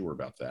 100% sure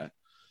about that.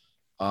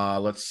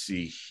 Let's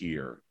see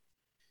here.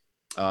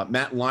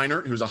 Matt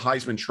Leinart, who's a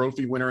Heisman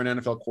Trophy winner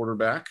and NFL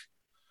quarterback.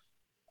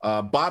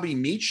 Bobby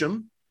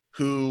Meacham,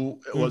 who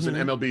was an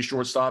MLB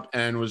shortstop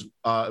and was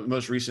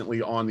most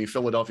recently on the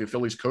Philadelphia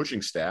Phillies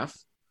coaching staff.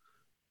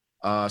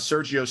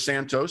 Sergio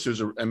Santos, who's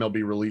an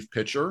MLB relief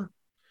pitcher.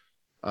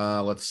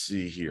 Let's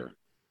see here.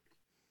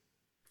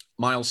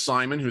 Miles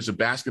Simon, who's a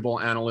basketball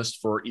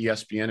analyst for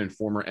ESPN and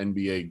former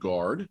NBA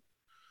guard.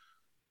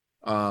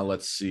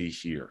 Let's see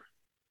here.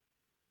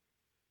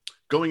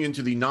 Going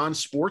into the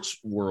non-sports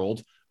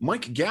world,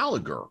 Mike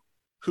Gallagher,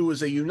 who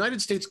is a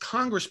United States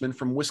congressman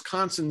from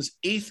Wisconsin's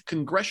 8th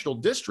Congressional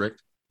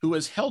District, who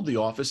has held the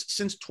office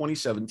since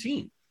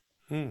 2017.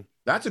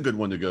 That's a good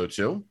one to go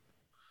to.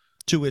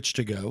 To which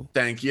to go.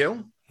 Thank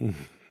you.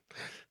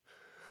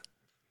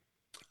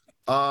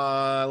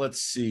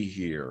 Let's see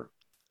here.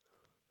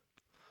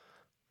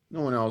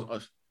 No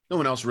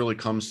one else really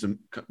comes to,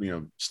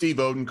 Steve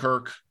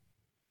Odenkirk,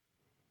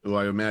 who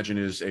I imagine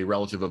is a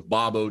relative of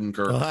Bob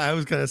Odenkirk. Well, I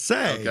was going to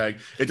say. Okay.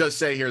 It does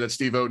say here that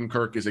Steve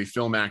Odenkirk is a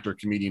film actor,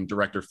 comedian,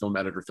 director, film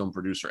editor, film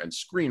producer, and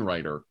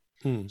screenwriter.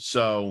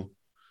 So.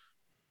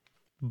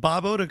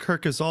 Bob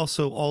Odenkirk is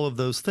also all of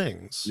those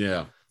things.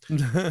 Yeah.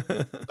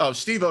 Oh,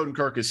 Steve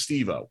Odenkirk is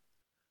Steve-O.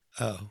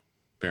 Oh.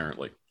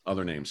 Apparently.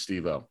 Other name,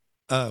 Steve-O.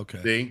 Oh,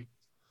 okay. See?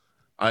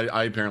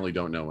 I apparently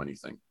don't know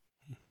anything.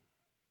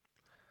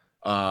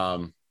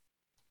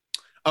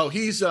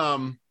 He's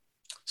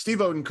Steve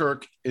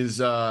Odenkirk is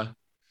the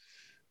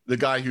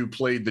guy who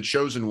played the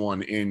Chosen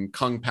One in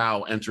Kung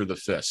Pao Enter the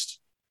Fist.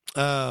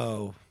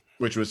 Oh.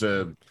 Which was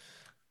a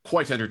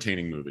quite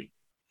entertaining movie.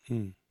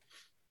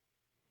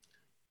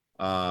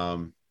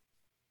 But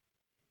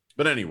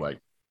anyway,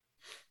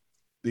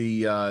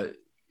 they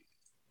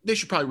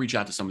should probably reach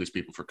out to some of these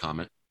people for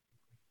comment.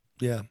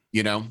 Yeah.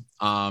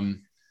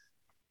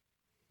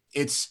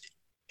 It's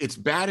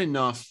bad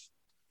enough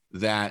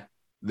that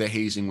the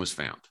hazing was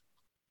found.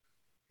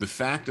 The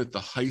fact that the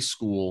high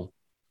school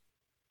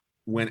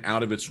went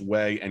out of its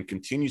way and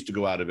continues to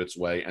go out of its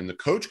way, and the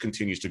coach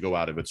continues to go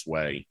out of its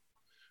way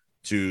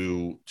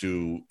to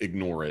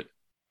ignore it,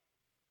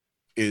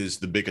 is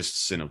the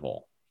biggest sin of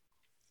all.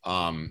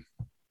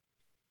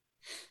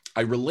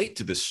 I relate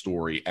to this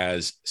story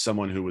as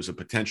someone who was a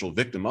potential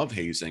victim of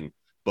hazing,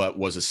 but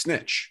was a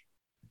snitch.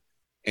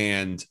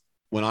 And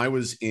when I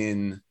was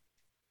in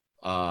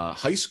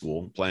high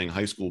school, playing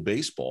high school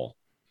baseball,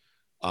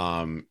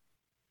 there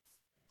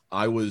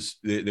was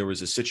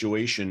a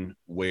situation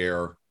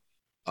where,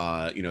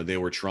 they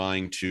were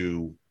trying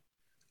to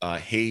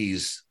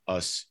haze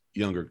us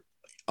younger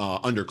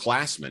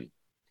underclassmen.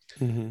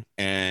 Mm-hmm.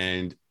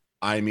 And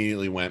I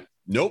immediately went,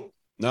 nope,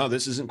 no,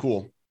 this isn't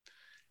cool.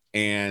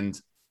 And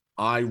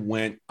I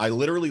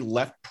literally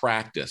left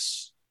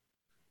practice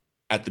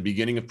at the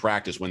beginning of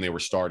practice when they were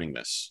starting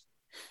this,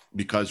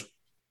 because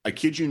I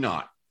kid you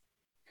not,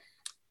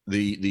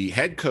 the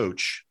head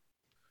coach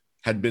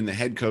had been the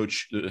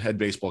head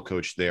baseball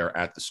coach there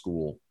at the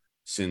school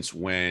since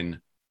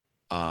when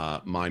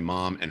my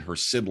mom and her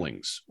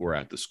siblings were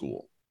at the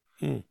school.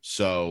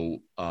 So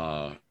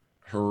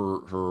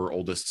her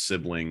oldest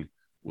sibling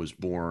was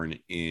born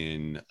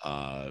in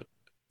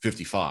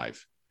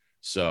 55.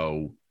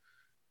 So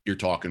you're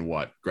talking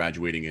what?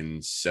 Graduating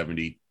in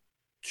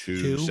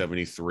 72,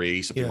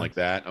 73, something like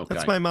that. Okay.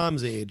 That's my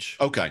mom's age.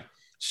 Okay.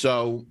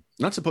 So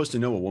not supposed to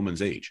know a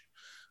woman's age,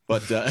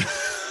 but so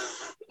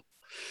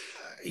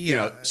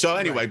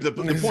anyway, right.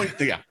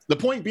 the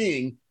point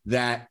being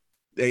that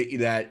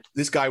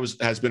this guy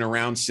has been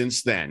around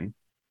since then.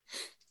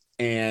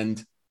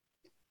 And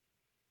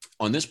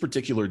on this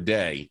particular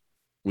day,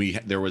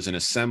 there was an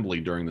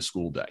assembly during the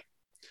school day,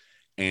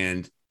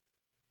 and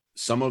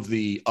some of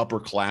the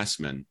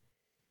upperclassmen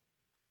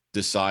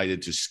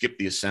decided to skip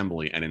the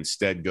assembly and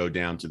instead go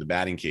down to the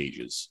batting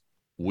cages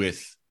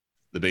with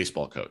the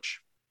baseball coach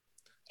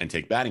and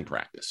take batting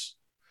practice.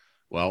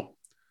 Well,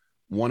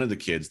 one of the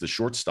kids, the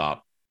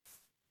shortstop,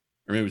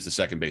 or maybe it was the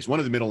second base, one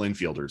of the middle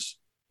infielders,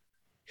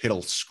 hit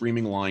a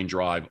screaming line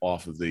drive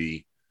off of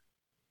the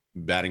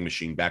batting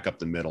machine back up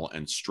the middle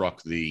and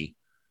struck the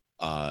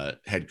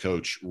head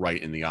coach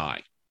right in the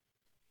eye.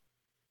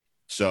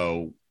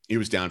 So he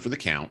was down for the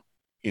count.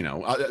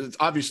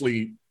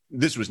 Obviously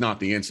this was not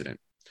the incident,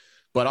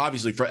 but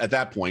obviously at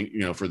that point,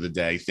 for the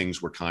day,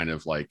 things were kind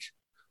of like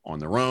on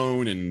their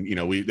own. And,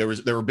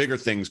 there were bigger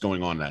things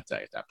going on that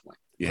day at that point.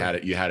 You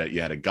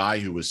had a guy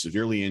who was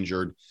severely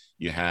injured.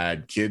 You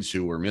had kids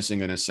who were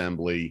missing an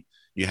assembly.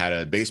 You had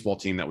a baseball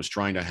team that was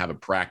trying to have a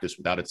practice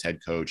without its head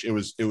coach. It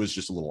was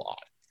just a little odd.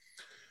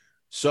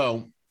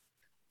 So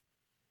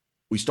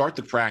we start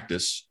the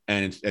practice,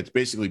 and it's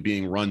basically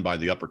being run by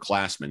the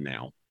upperclassmen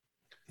now.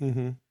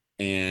 Mm-hmm.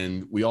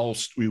 And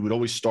we would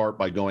always start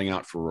by going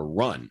out for a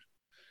run.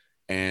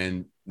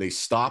 And they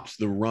stopped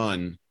the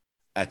run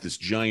at this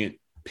giant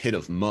pit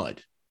of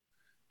mud,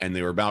 and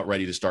they were about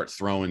ready to start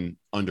throwing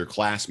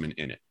underclassmen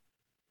in it.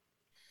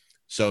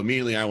 So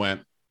immediately I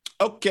went,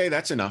 okay,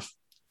 that's enough.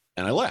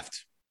 And I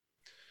left.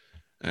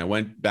 And I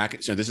went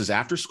back. So this is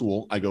after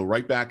school. I go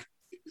right back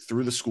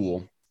through the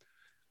school.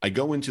 I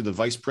go into the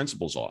vice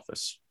principal's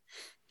office,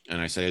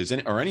 and I say,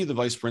 are any of the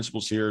vice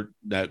principals here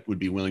that would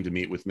be willing to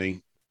meet with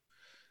me?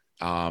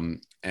 And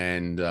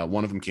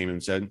one of them came in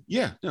and said,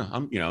 yeah,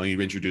 no, he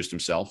introduced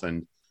himself,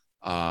 and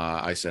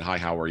I said, hi,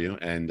 how are you?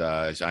 And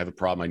I said, I have a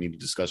problem I need to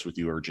discuss with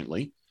you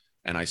urgently.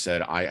 And I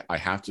said, I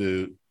have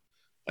to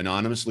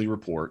anonymously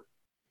report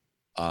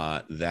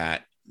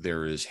that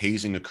there is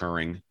hazing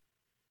occurring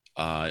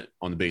on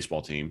the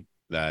baseball team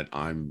that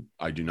I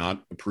do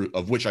not approve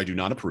of, which I do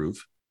not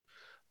approve.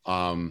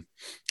 And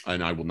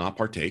I will not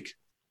partake.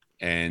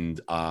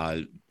 And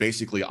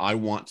basically, I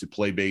want to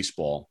play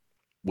baseball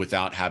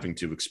without having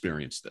to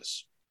experience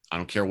this. I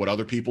don't care what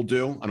other people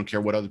do. I don't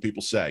care what other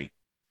people say.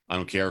 I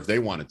don't care if they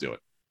want to do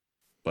it,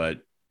 but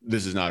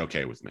this is not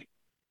okay with me.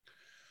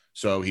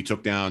 So he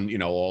took down,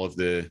 all of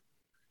the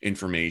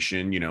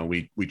information.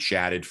 We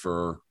chatted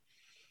for,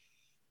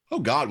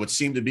 what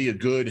seemed to be a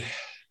good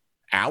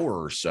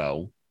hour or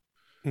so.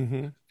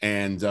 Mm-hmm.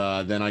 And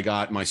then I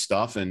got my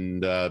stuff,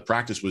 and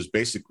practice was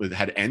basically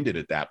had ended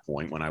at that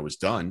point when I was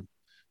done.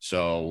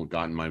 So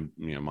got in my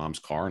mom's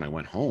car, and I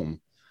went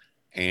home.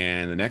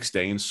 And the next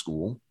day in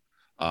school,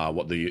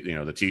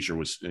 the teacher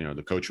was,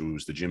 the coach who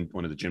was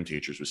one of the gym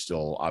teachers was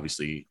still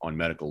obviously on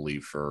medical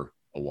leave for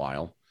a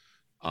while.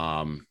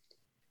 I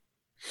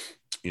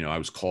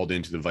was called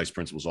into the vice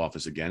principal's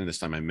office again. And this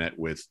time I met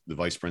with the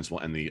vice principal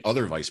and the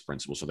other vice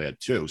principal. So they had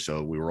two.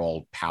 So we were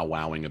all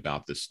powwowing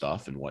about this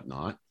stuff and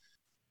whatnot.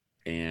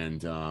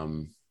 And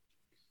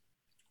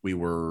we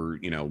were,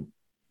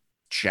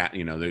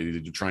 chatting,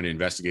 they're trying to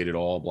investigate it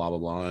all, blah, blah,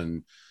 blah.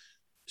 And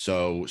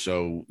so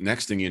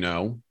next thing they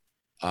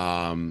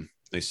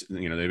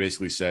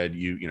basically said,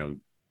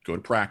 go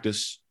to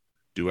practice,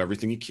 do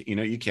everything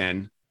you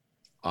can.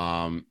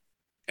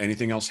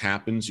 Anything else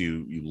happens,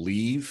 you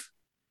leave,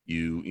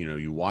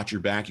 you watch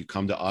your back, you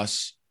come to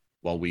us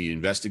while we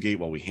investigate,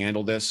 while we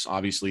handle this.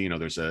 Obviously,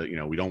 there's you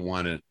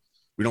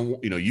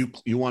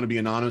want to be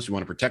anonymous. We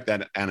want to protect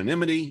that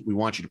anonymity. We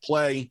want you to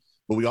play,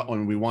 but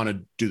we want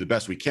to do the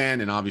best we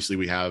can. And obviously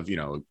we have,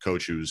 a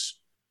coach who's,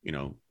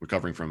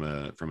 recovering from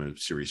a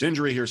serious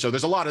injury here. So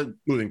there's a lot of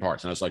moving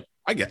parts. And I was like,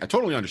 I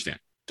totally understand.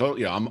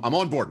 Totally. I'm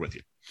on board with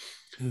you.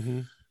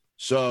 Mm-hmm.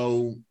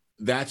 So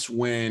that's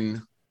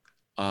when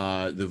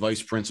the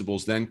vice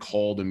principals then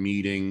called a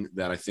meeting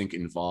that I think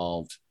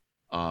involved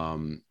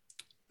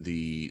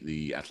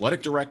the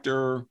athletic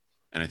director,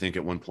 and I think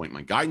at one point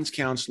my guidance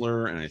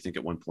counselor, and I think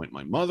at one point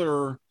my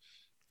mother,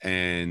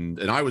 and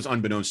I was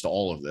unbeknownst to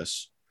all of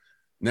this.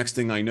 Next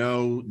thing I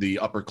know, the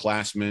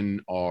upperclassmen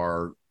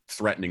are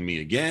threatening me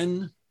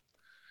again,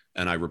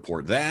 and I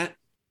report that.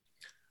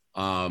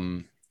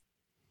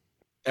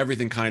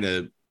 Everything kind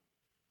of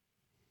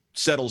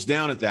settles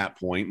down at that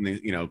point, and they,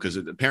 because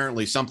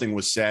apparently something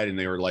was said, and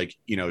they were like,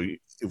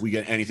 if we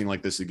get anything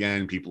like this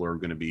again, people are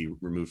going to be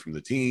removed from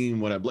the team.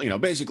 Whatever,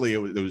 basically it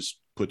was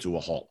put to a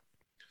halt.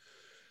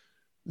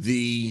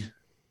 The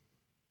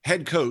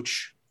head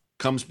coach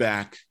comes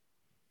back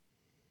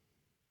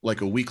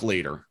like a week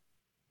later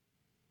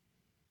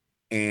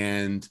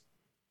and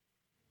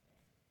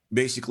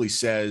basically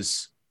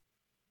says,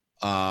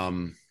 he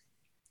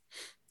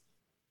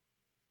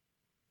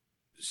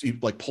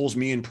like pulls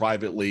me in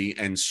privately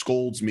and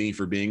scolds me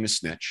for being a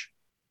snitch,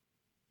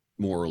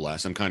 more or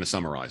less. I'm kind of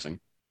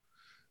summarizing.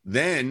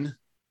 Then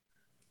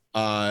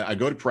I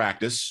go to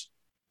practice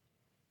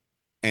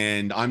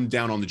and I'm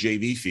down on the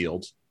JV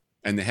field,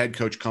 and the head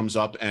coach comes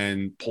up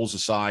and pulls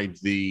aside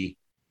the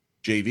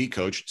JV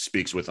coach,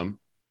 speaks with him.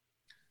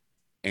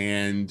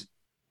 And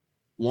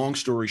long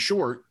story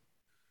short,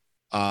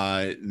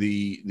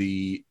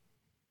 the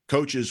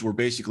coaches were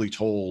basically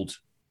told,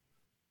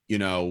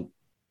 or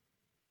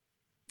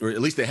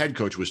at least the head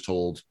coach was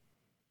told,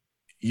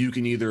 you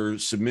can either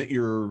submit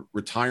your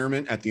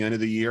retirement at the end of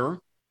the year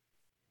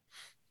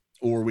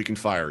or we can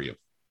fire you.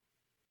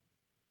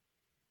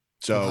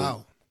 So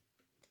wow.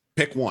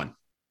 Pick one.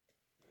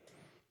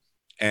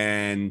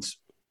 And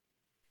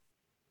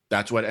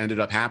that's what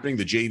ended up happening.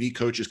 The JV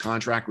coach's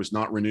contract was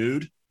not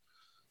renewed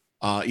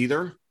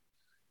either.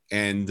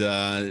 And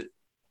it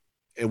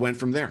went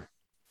from there.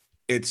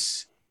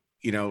 It's,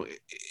 now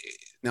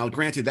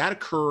granted that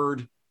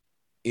occurred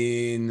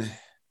in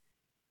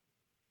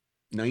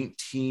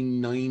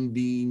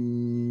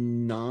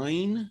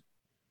 1999.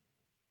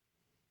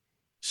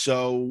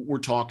 So we're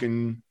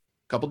talking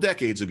a couple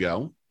decades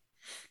ago,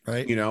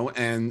 right?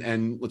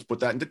 And let's put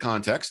that into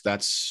context.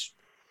 That's,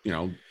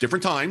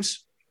 different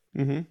times.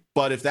 Mm-hmm.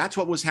 But if that's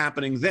what was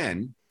happening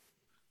then,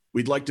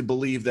 we'd like to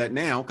believe that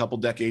now, a couple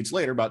decades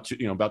later,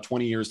 about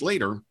 20 years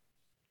later,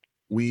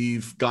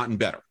 we've gotten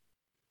better.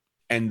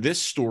 And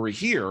this story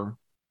here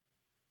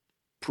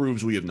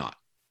proves we have not,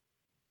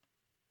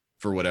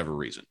 for whatever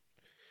reason.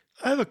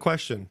 I have a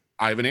question.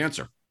 I have an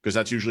answer, because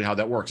that's usually how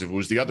that works. If it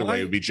was the other way,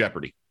 it would be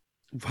Jeopardy.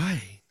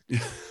 Why?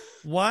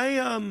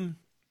 Why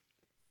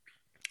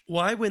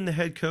when the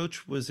head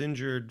coach was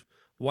injured,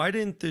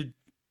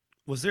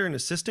 was there an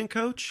assistant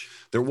coach?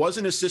 There was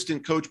an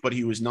assistant coach, but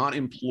he was not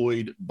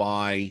employed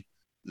by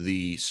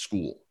the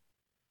school.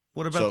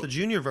 What about the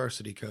junior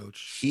varsity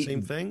coach?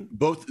 Same thing?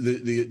 Both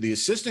the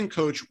assistant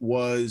coach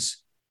was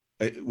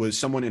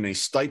someone in a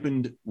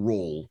stipend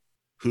role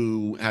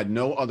who had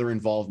no other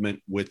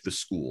involvement with the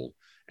school.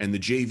 And the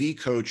JV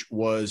coach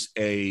was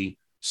a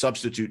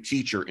substitute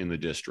teacher in the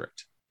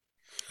district.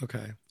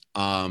 Okay.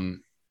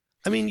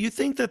 You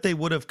think that they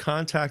would have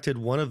contacted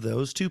one of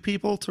those two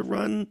people to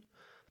run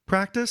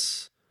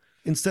practice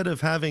instead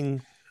of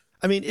having,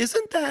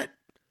 isn't that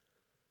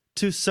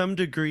to some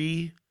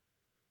degree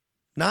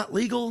not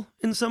legal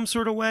in some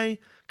sort of way?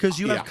 Because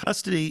you have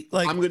custody.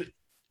 Like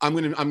I'm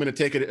gonna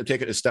take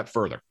it a step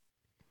further.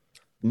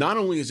 Not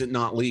only is it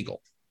not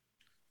legal,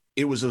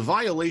 it was a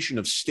violation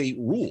of state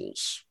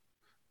rules,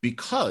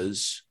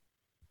 because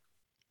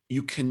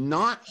you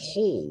cannot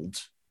hold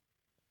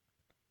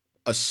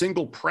a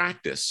single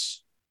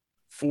practice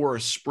for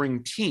a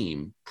spring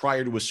team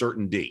prior to a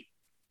certain date.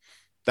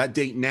 That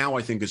date now,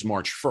 I think, is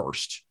March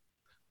 1st.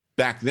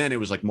 Back then, it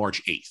was like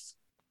March 8th.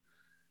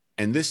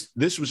 And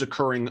this was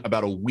occurring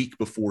about a week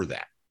before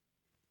that.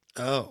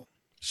 Oh.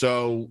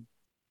 So,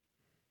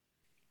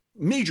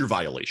 major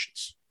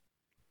violations.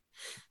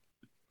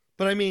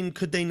 But,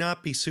 could they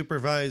not be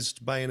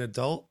supervised by an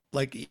adult?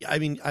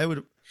 I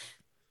would...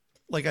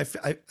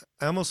 I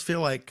almost feel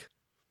like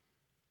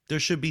there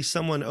should be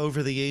someone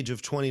over the age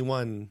of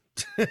 21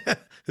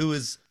 who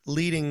is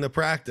leading the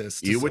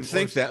practice. You would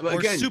think that, but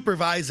again,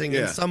 supervising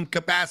in some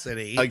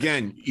capacity.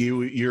 Again,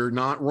 you're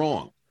not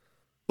wrong,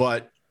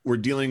 but we're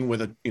dealing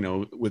with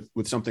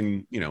with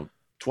something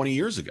 20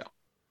 years ago,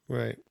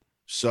 right?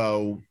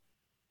 So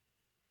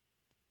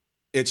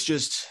it's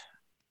just,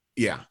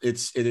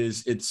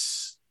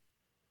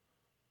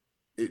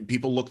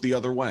 people look the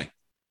other way,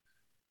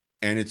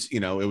 and it's it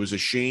was a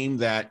shame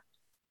that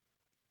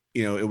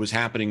it was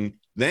happening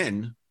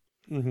then,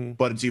 mm-hmm.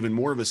 but it's even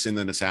more of a sin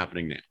that it's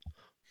happening now.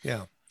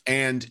 Yeah.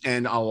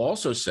 And I'll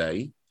also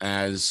say,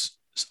 as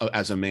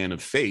a man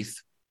of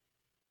faith,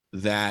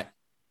 that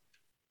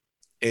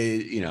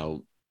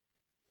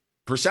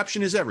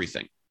perception is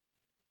everything.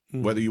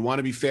 Mm-hmm. Whether you want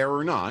to be fair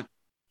or not,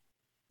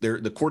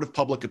 the court of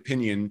public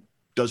opinion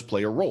does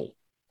play a role.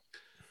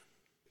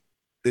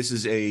 This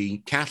is a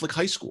Catholic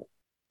high school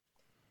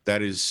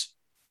that is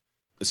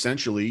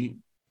essentially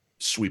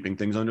sweeping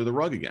things under the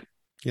rug again.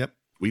 Yep.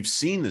 We've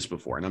seen this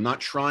before. And I'm not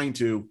trying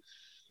to,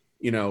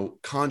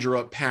 conjure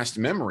up past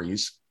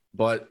memories,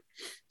 but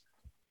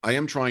what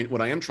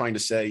I am trying to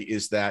say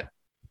is that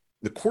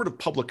the court of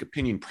public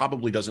opinion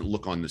probably doesn't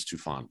look on this too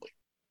fondly.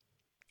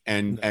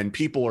 And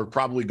people are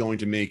probably going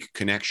to make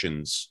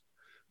connections,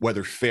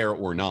 whether fair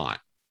or not,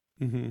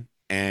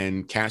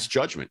 and cast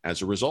judgment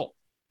as a result.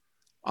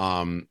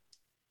 I'm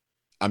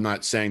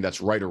not saying that's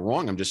right or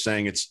wrong. I'm just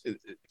saying it's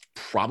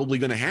probably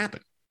going to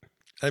happen.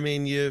 I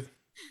mean,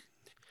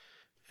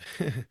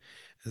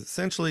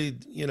 essentially,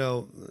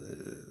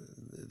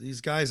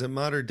 these guys at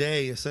Modern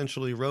Day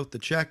essentially wrote the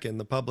check and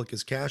the public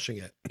is cashing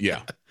it.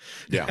 Yeah.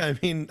 Yeah. I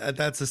mean,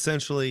 that's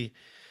essentially,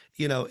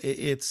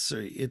 it's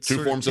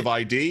two forms of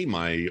ID,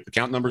 my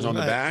account number's on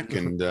the back.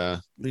 And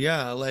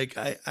yeah, like,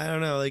 I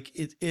don't know, like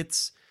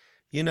it's,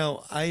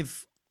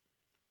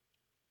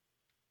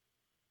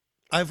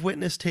 I've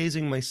witnessed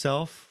tasing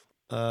myself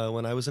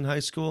when I was in high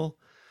school,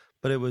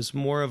 but it was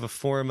more of a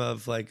form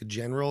of like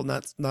general,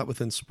 not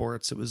within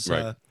sports. It was,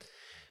 right.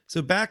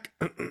 So back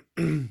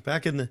in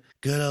the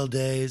good old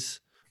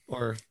days,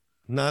 or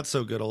not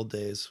so good old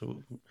days,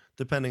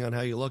 depending on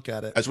how you look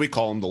at it, as we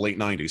call them, the late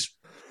 90s.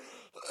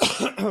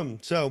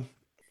 So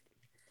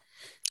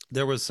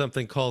there was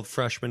something called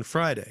Freshman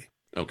Friday.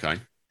 Okay.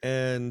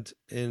 And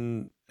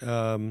in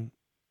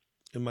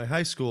my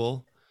high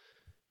school,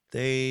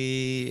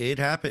 it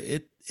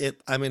happened.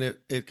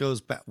 It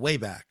goes back way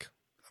back.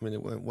 I mean,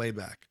 it went way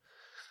back.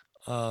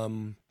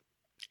 And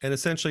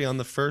essentially on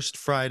the first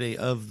Friday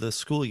of the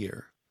school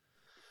year,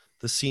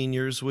 the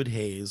seniors would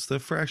haze the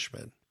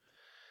freshmen.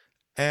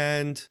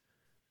 And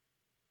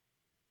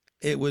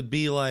it would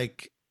be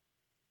like,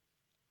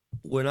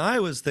 when I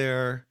was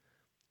there,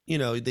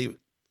 they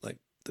like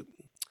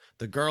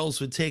the girls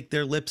would take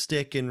their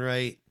lipstick and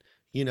write,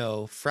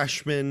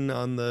 freshmen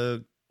on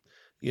the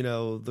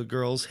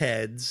girls'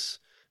 heads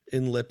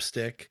in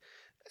lipstick,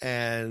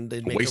 and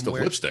they'd make waste them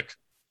wear lipstick.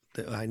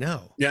 I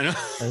know. Yeah, I know.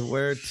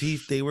 And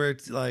they wear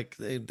like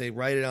they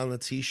write it on the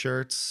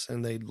t-shirts,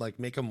 and they'd like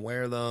make them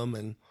wear them,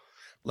 and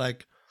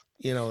like,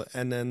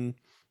 and then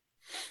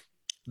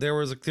there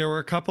were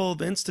a couple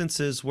of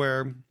instances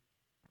where,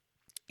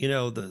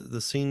 the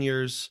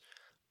seniors,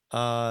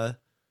 the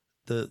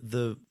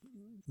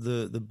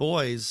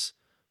boys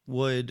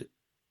would,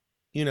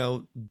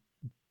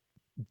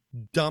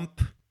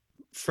 dump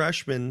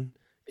freshmen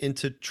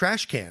into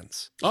trash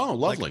cans. Oh,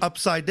 lovely. Like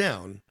upside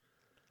down.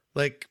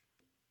 Like,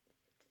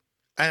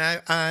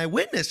 and I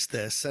witnessed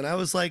this, and I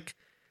was like,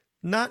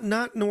 not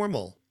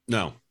normal.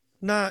 No.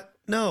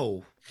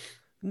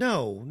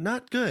 No,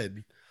 not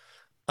good.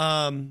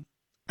 And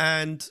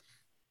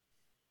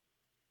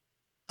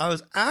I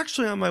was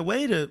actually on my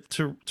way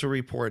to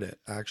report it,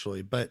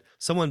 actually, but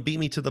someone beat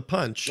me to the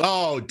punch.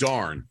 Oh,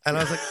 darn. And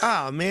I was like,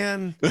 oh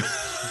man.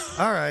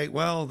 All right.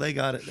 Well, they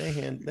got it.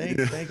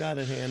 They got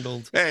it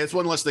handled. Hey, it's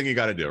one less thing you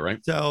got to do,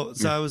 right? So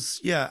I was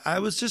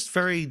just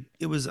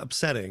it was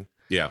upsetting.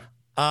 Yeah.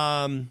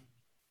 And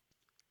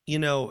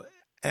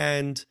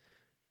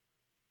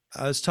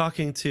I was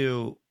talking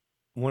to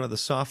one of the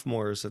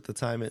sophomores at the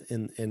time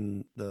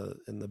in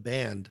the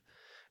band,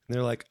 and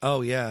they're like, oh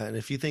yeah, and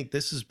if you think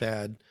this is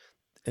bad,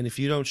 and if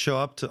you don't show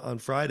up on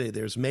Friday,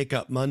 there's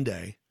Makeup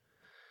Monday.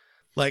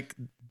 Like,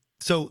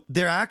 so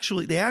they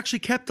actually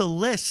kept a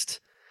list.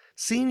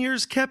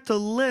 Seniors kept a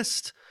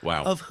list.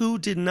 Wow. Of who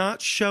did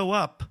not show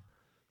up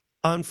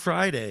on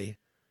Friday,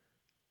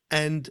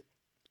 and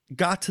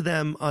got to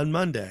them on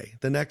Monday,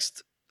 the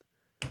next,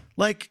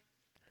 like.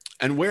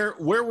 And where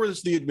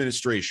was the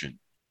administration?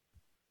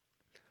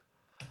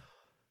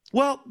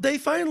 Well, they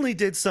finally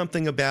did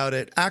something about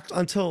it.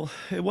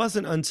 It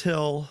wasn't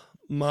until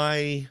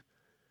my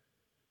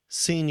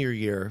senior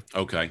year,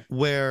 okay,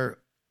 where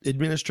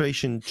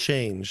administration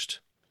changed.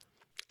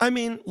 I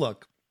mean,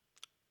 look,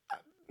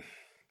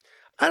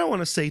 I don't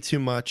want to say too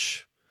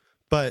much,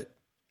 but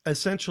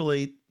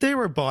essentially they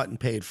were bought and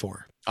paid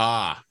for.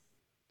 Ah.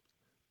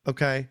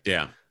 Okay.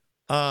 Yeah.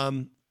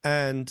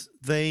 And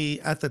they,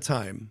 at the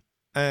time,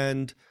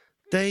 and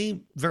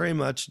they very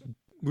much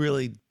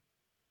really,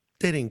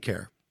 they didn't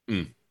care.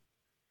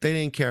 They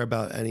didn't care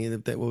about any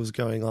of that, what was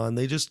going on.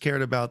 They just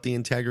cared about the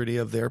integrity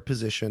of their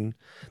position.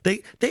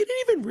 They didn't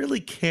even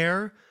really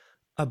care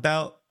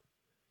about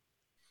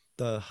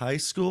the high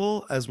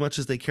school as much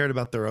as they cared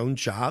about their own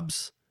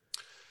jobs.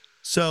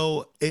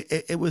 So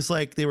it was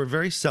like they were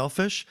very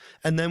selfish.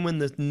 And then when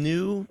the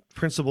new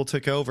principal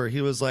took over,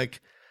 he was like,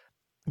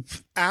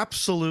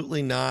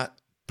 absolutely not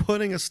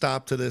putting a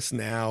stop to this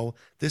now.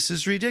 This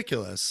is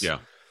ridiculous. Yeah.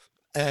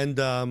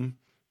 And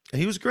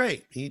he was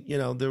great.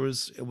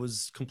 It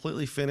was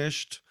completely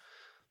finished.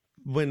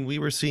 When we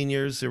were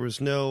seniors, there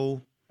was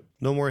no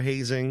more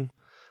hazing.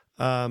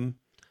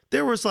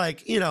 There was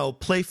like,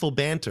 playful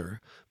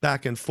banter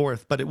back and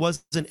forth, but it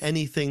wasn't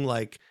anything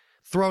like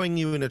throwing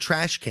you in a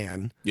trash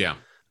can. Yeah.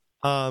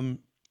 But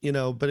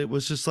it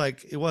was just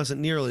like, it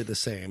wasn't nearly the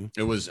same.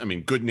 It was,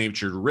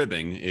 good-natured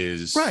ribbing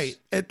is right.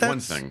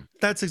 One thing.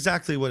 That's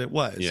exactly what it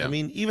was. Yeah. I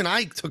mean, even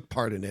I took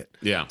part in it,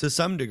 yeah, to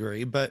some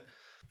degree, but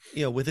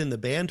within the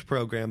band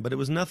program, but it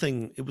was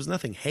nothing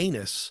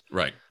heinous.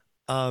 Right.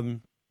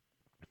 And,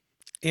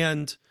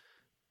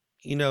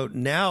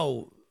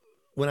 now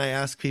when I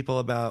ask people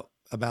about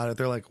it,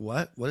 they're like,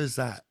 what is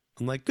that?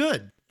 I'm like,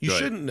 good. You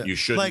shouldn't know. You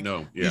shouldn't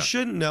know. Yeah. You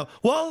shouldn't know.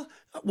 Well,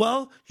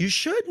 you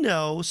should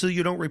know so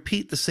you don't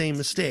repeat the same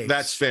mistakes.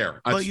 That's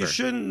fair. But you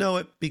shouldn't know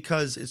it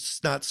because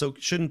it's not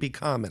shouldn't be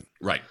common.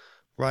 Right.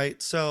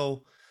 Right.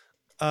 So,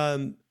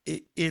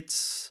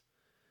 it's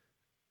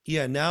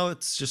now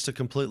it's just a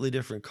completely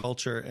different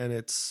culture, and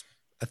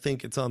I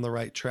think it's on the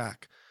right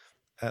track,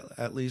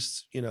 at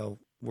least,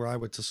 where I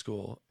went to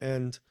school.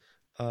 And,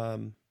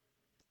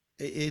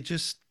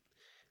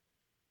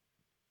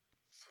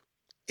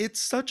 it's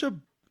such a,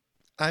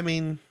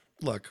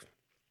 look,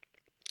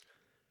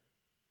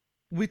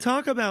 we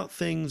talk about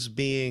things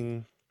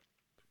being,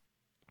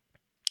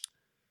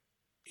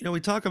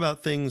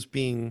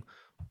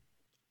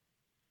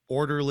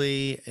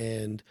 orderly,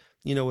 and,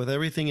 with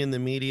everything in the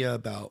media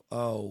about,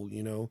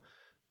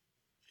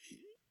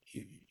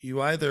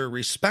 you either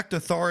respect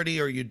authority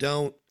or you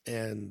don't.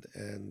 And,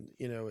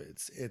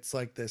 it's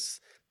like this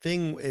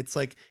thing. It's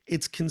like,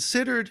 it's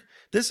considered,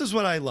 this is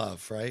what I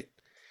love, right?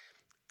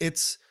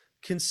 It's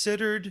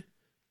considered,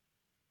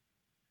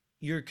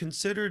 you're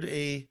considered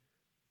and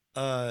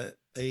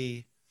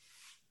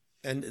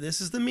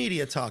this is the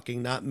media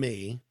talking, not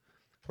me,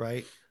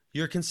 right?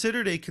 You're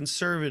considered a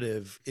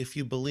conservative if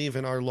you believe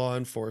in our law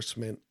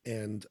enforcement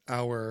and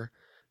our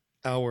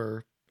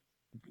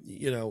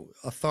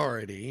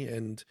authority,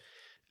 and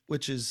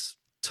which is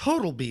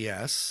total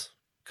BS,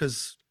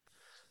 because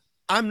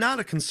I'm not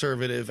a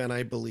conservative and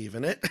I believe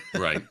in it.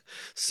 Right.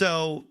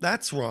 So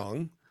that's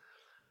wrong.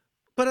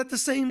 But at the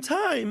same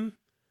time,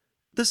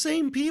 the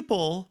same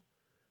people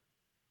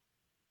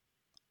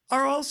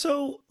are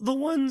also the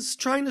ones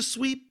trying to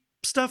sweep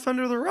stuff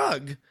under the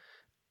rug.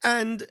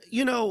 And,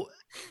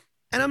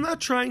 and I'm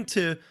not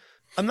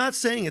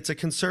saying it's a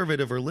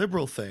conservative or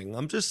liberal thing.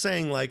 I'm just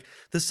saying, like,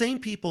 the same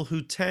people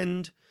who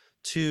tend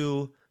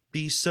to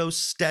be so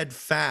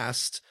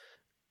steadfast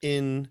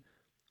in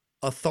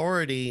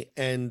authority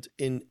and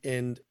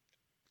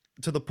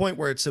to the point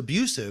where it's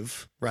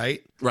abusive,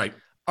 right? Right.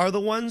 Are the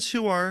ones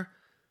who are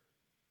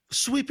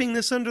sweeping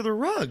this under the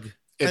rug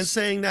and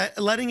saying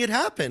that, letting it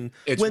happen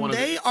when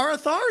they are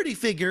authority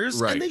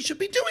figures, right, and they should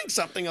be doing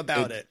something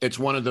about it. It's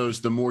one of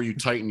those, the more you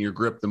tighten your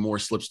grip, the more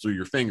slips through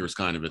your fingers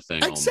kind of a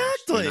thing.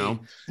 Exactly.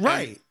 Almost,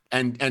 right.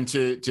 And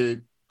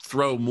to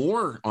throw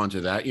more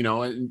onto that,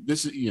 and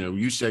this is,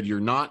 you said you're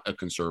not a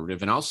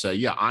conservative, and I'll say,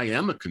 yeah, I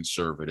am a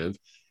conservative,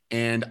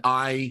 and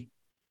I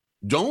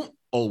don't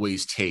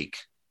always take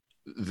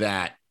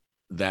that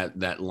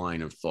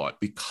line of thought,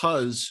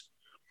 because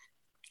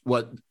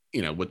what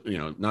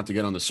not to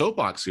get on the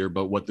soapbox here,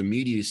 but what the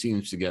media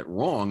seems to get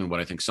wrong, and what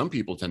I think some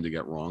people tend to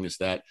get wrong, is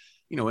that,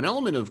 an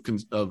element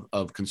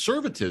of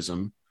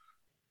conservatism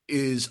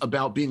is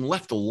about being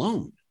left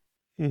alone.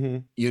 Mm-hmm.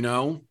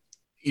 You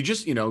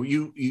just,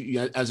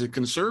 you as a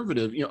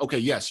conservative, okay,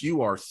 yes,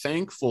 you are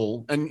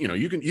thankful, and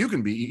you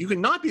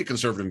can not be a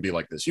conservative and be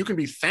like this. You can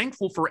be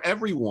thankful for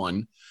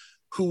everyone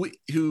who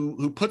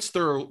puts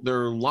their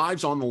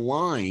lives on the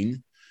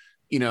line,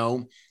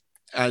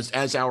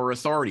 as our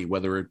authority,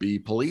 whether it be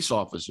police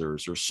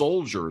officers or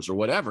soldiers or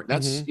whatever.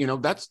 That's,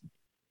 mm-hmm.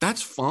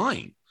 That's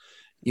fine,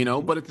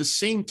 but at the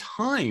same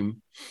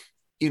time,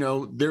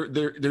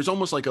 there's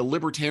almost like a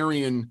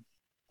libertarian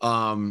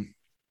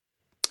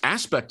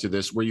aspect to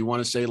this, where you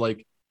want to say,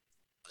 like,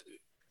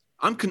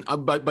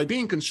 by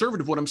being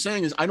conservative, what I'm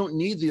saying is I don't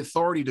need the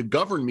authority to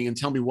govern me and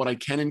tell me what I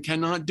can and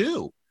cannot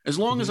do. As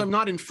long mm-hmm. as I'm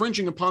not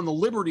infringing upon the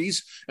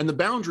liberties and the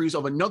boundaries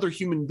of another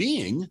human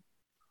being,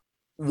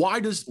 why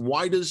does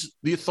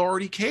the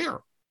authority care?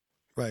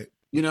 Right.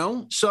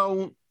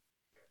 So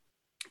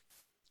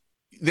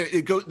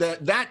it goes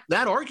that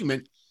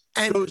argument,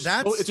 and goes,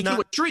 it's a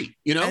two-way street,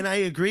 And I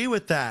agree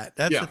with that.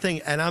 That's the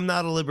thing. And I'm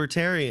not a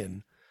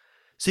libertarian.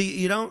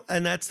 See,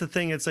 and that's the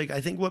thing. It's like,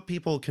 I think what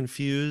people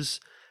confuse,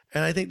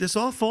 and I think this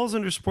all falls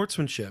under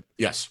sportsmanship.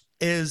 Yes.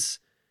 Is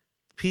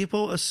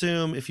people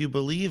assume if you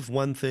believe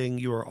one thing,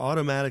 you are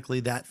automatically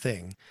that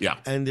thing. Yeah.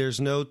 And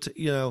there's no,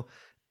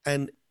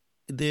 and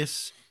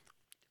this,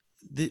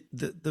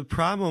 the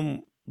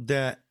problem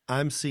that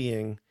I'm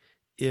seeing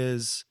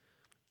is,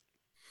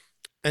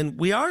 and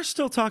we are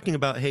still talking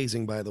about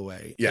hazing, by the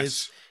way.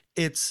 Yes.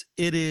 It's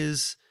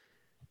the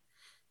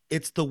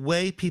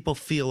way people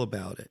feel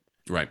about it.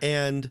 Right.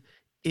 And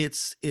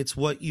it's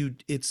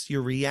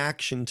your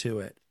reaction to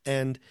it.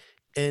 And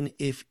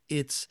if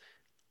it's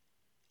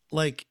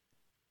like,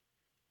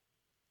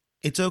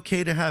 it's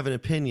okay to have an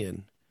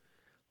opinion,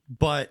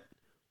 but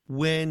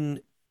when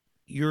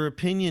your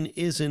opinion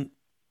isn't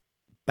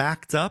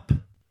backed up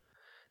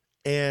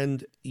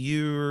and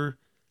you're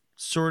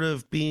sort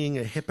of being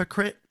a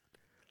hypocrite,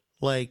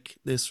 like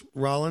this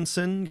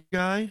Rawlinson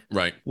guy,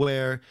 right,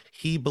 where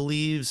he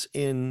believes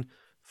in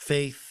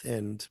faith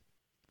and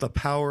the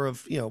power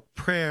of,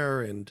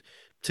 prayer and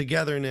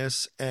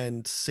togetherness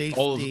and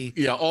safety,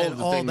 all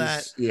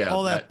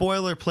that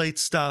boilerplate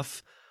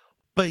stuff,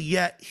 but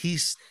yet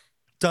he's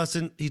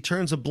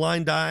turns a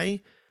blind eye,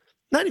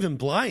 not even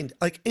blind,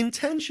 like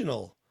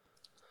intentional.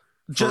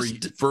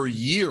 For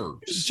years.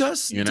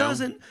 Just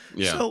doesn't.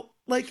 Yeah. So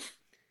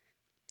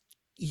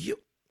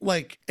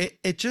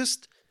it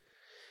just.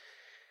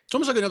 It's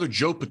almost like another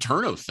Joe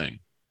Paterno thing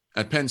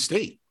at Penn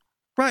State.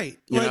 Right.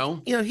 You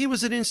know, he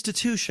was an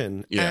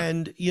institution,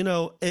 and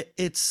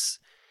it's,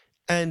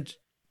 and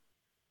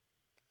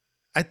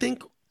I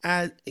think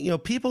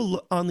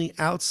people on the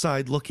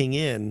outside looking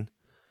in,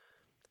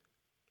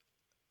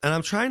 and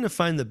I'm trying to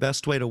find the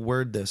best way to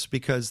word this,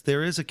 because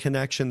there is a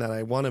connection that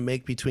I want to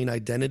make between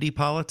identity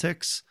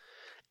politics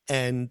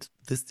and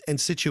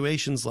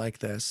situations like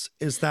this,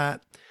 is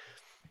that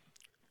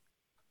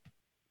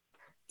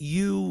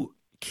you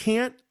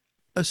can't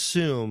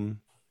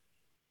assume,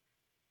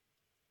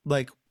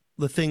 like,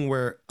 the thing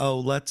where,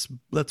 let's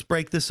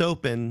break this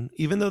open,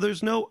 even though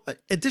there's no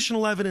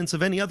additional evidence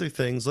of any other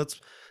things.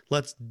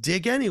 Let's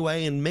dig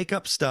anyway and make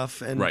up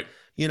stuff. And, right.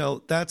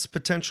 That's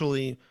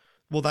potentially,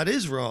 that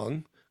is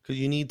wrong, because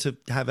you need to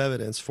have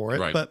evidence for it.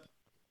 Right. But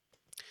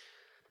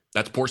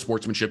that's poor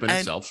sportsmanship in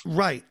itself.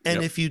 Right.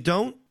 And if you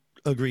don't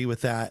agree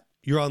with that,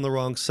 you're on the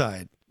wrong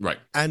side. Right.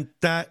 And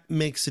that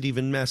makes it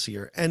even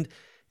messier. And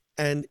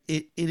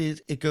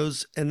it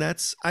goes, and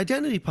that's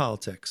identity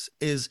politics.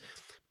 Is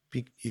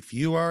if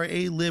you are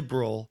a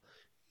liberal,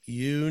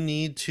 you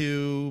need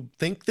to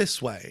think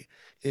this way.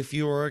 If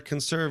you are a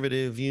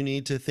conservative, you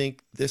need to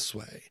think this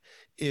way.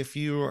 If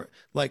you are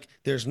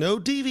there's no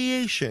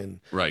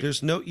deviation. Right.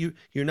 There's no,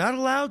 you're not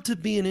allowed to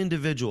be an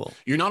individual.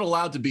 You're not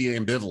allowed to be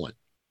ambivalent.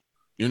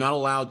 You're not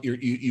allowed.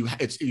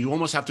 You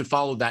almost have to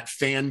follow that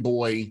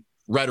fanboy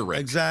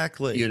rhetoric.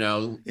 Exactly.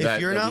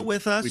 If you're not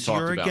with us,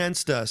 you're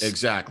against us.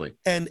 Exactly.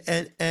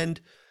 And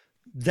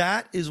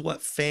that is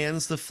what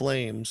fans the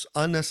flames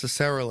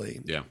unnecessarily.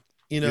 Yeah.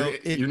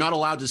 You're not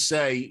allowed to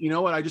say, you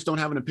know what, I just don't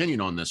have an opinion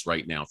on this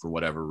right now for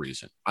whatever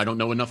reason. I don't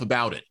know enough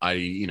about it.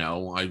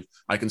 I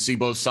can see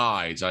both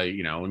sides.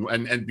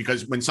 And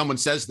because when someone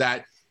says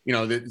that,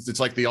 it's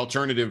like the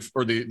alternative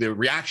or the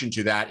reaction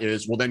to that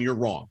is, well, then you're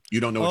wrong. You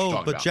don't know what you're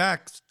talking about. But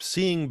Jack,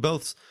 seeing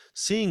both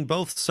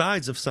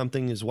sides of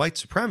something is white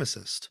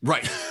supremacist.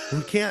 Right.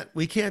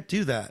 We can't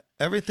do that.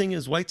 Everything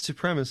is white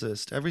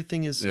supremacist.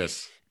 Everything is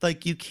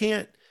you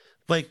can't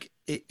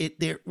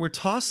we're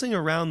tossing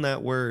around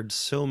that word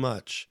so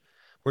much.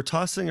 We're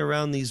tossing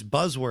around these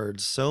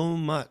buzzwords so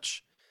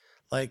much,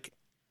 like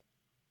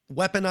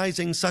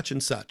weaponizing such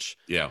and such.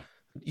 Yeah.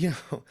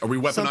 Are we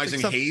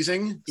weaponizing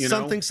hazing?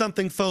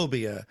 Something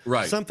phobia.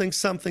 Right. Something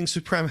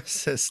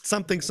supremacist.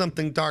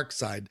 Something dark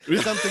side.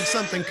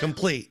 something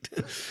complete.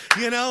 But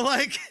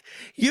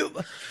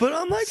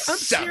I'm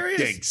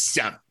serious.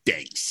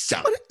 Something.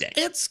 But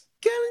it's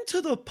getting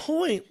to the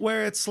point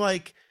where it's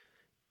like,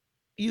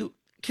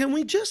 can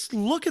we just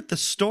look at the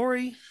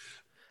story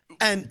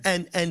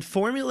and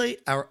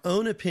formulate our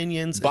own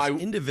opinions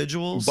as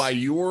individuals? By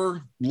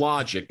your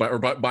logic,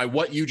 by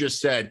what you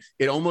just said,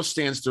 it almost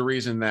stands to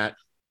reason that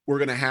we're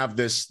going to have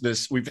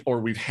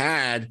we've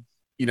had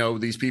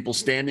these people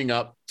standing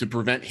up to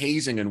prevent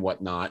hazing and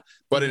whatnot,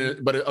 but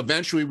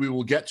eventually we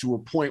will get to a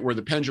point where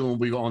the pendulum will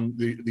be on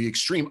the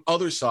extreme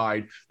other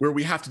side, where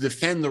we have to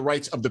defend the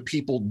rights of the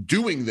people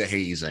doing the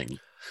hazing.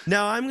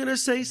 Now I'm going to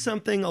say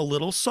something a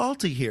little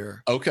salty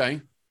here.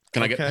 Okay.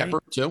 Can I get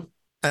pepper too?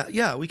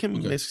 Yeah, we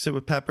can mix it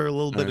with pepper, a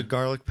little bit of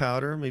garlic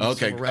powder, maybe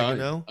some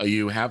oregano.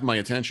 You have my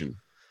attention.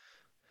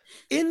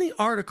 In the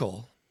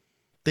article,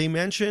 they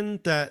mentioned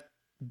that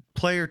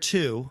player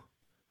 2,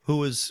 who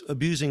was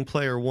abusing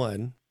player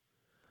 1,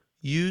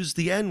 used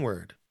the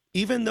N-word,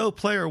 even though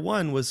player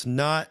 1 was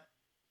not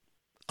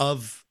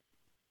of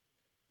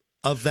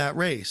that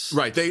race.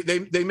 Right.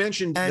 They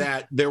mentioned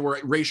that there were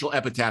racial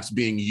epithets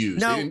being used.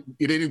 Now,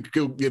 they didn't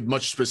give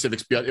much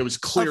specifics, but it was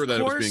clear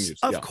that it was being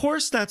used. Of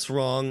course that's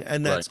wrong,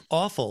 and that's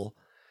awful.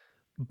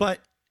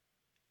 But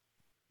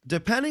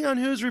depending on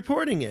who's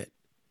reporting it,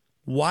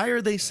 why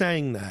are they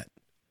saying that?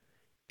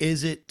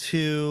 Is it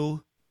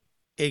to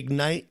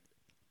ignite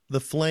the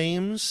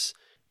flames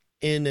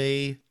in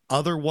a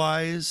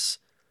otherwise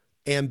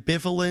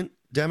ambivalent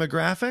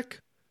demographic?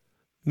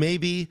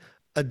 Maybe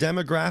a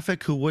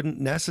demographic who wouldn't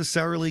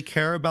necessarily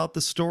care about the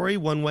story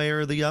one way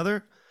or the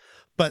other,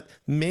 but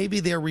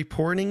maybe they're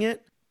reporting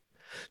it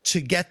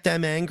to get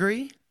them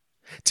angry,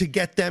 to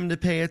get them to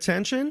pay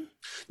attention.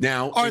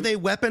 Now, are they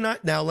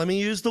weaponizing? Now, let me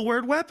use the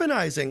word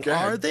weaponizing.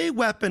 Are they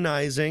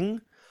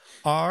weaponizing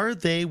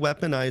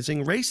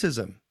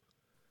racism?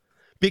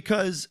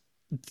 Because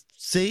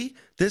see,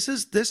 this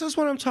is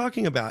what I'm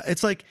talking about.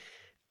 It's like,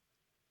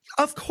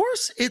 of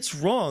course it's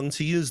wrong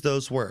to use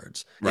those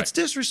words. Right. It's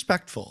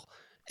disrespectful.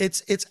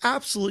 It's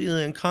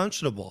absolutely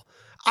unconscionable.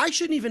 I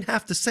shouldn't even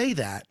have to say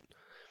that,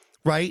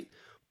 right?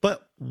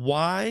 But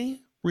why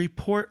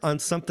report on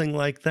something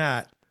like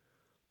that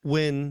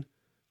when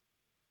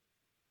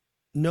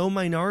no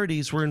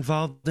minorities were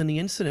involved in the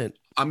incident?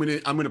 I'm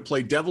gonna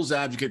play devil's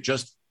advocate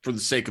just for the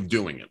sake of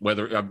doing it.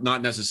 Whether I'm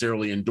not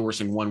necessarily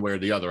endorsing one way or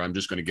the other, I'm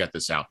just going to get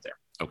this out there.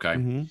 Okay.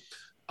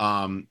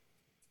 Mm-hmm.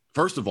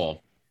 First of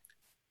all,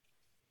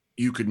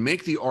 you could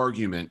make the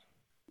argument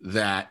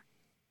that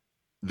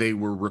they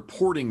were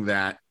reporting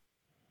that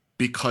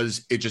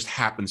because it just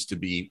happens to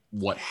be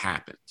what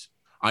happened.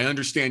 I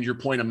understand your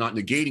point. I'm not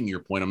negating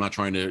your point. I'm not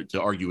trying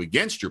to argue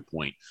against your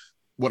point.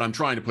 What I'm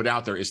trying to put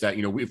out there is that,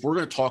 if we're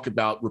going to talk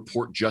about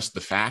report just the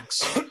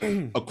facts,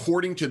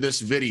 according to this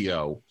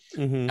video,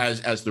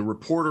 as the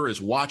reporter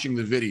is watching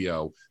the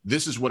video,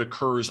 this is what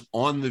occurs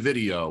on the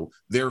video.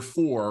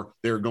 Therefore,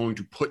 they're going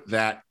to put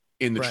that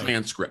in the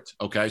transcript.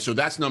 Okay. So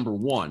that's number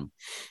one.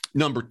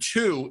 Number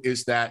two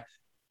is that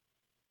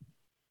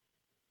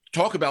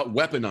talk about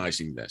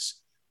weaponizing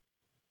this.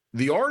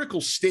 The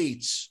article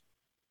states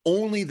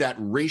only that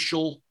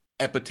racial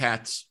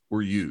epithets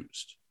were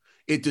used.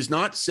 It does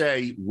not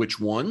say which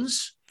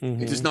ones.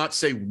 It does not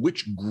say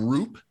which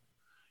group.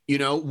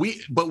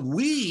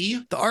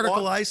 The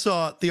article I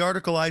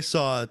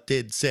saw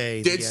did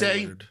say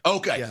N-word.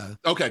 Okay. Yeah.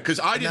 Okay. Because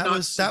I did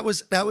not. That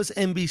was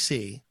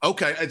NBC.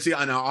 Okay. And see,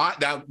 I know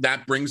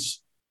that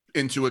brings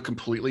into a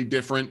completely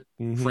different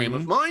frame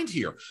of mind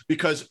here,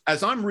 because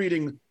as I'm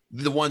reading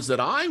the ones that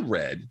I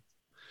read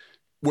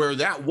where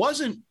that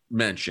wasn't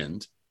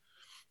mentioned,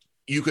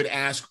 you could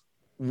ask,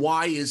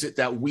 why is it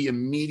that we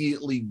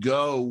immediately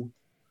do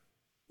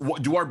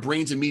our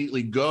brains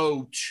immediately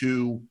go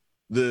to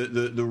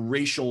the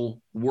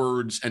racial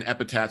words and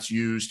epithets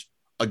used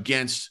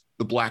against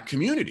the Black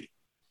community?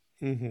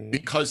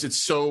 Because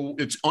it's on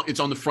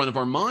the front of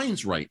our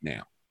minds right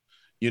now,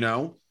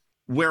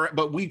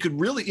 but we could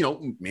really,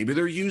 maybe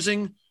they're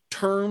using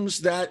terms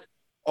that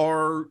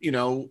are,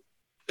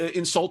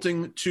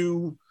 insulting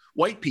to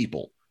white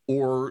people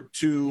or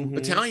to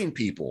Italian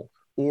people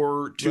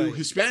or to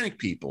Hispanic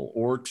people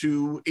or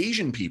to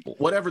Asian people,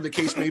 whatever the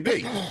case may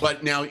be.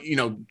 But now,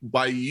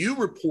 by you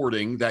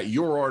reporting that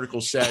your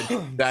article said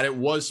that it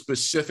was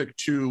specific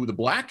to the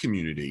Black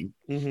community,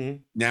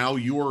 now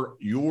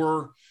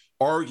your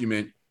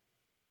argument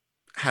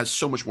has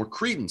so much more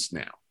credence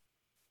now.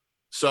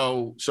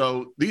 So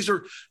these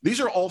are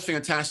all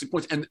fantastic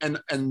points.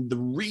 And the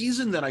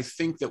reason that I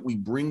think that we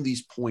bring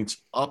these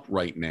points up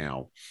right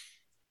now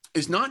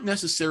is not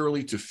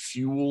necessarily to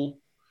fuel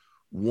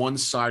one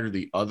side or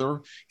the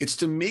other. It's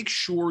to make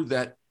sure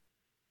that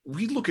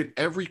we look at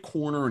every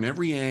corner and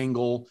every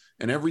angle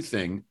and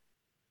everything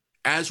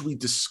as we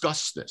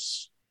discuss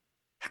this,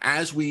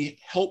 as we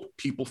help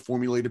people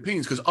formulate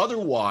opinions, because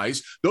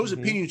otherwise those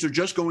opinions are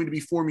just going to be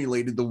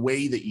formulated the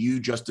way that you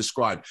just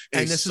described.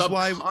 And this is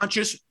why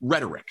subconscious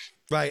rhetoric.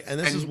 Right. And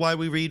this is why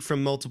we read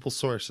from multiple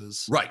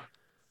sources. Right.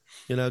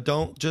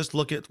 Don't just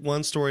look at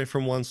one story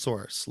from one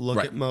source. Look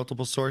at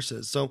multiple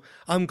sources. So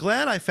I'm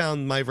glad I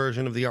found my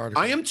version of the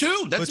article. I am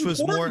too. That's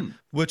important.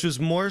 Which was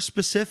more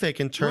specific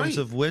in terms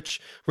of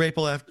which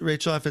racial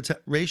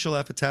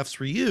epithets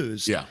were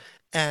used. Yeah.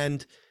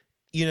 And,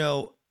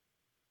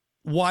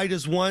 why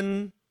does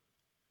one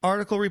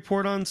article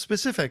report on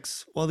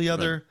specifics while the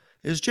other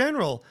is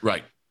general?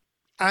 Right.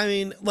 I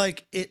mean,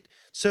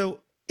 so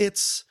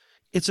it's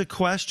a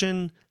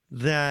question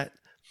that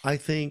I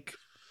think,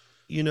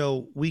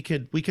 we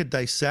could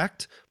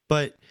dissect,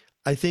 but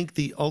I think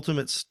the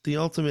ultimate,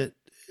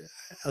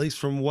 at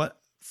least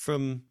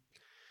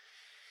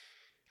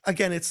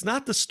again, it's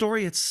not the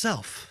story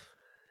itself.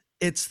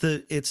 It's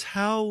the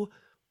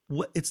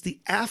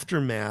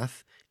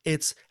aftermath.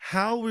 It's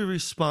how we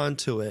respond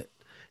to it.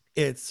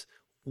 It's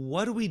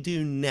what do we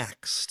do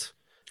next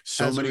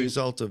as a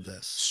result of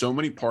this? So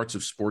many parts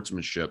of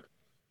sportsmanship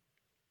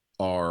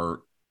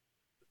are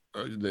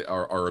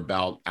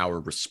about our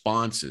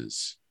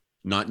responses,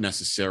 not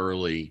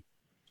necessarily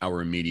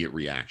our immediate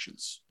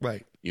reactions.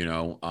 Right.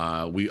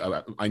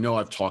 I know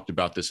I've talked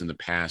about this in the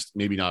past,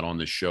 maybe not on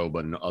this show,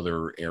 but in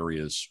other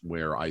areas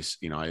where I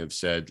have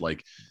said,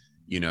 like,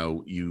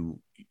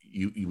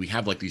 we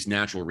have like these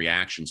natural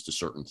reactions to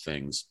certain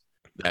things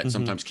that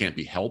sometimes can't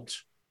be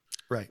helped.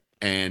 Right.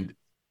 And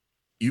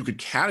you could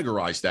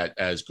categorize that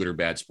as good or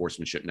bad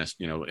sportsmanship,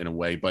 in a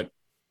way, but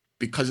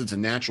because it's a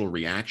natural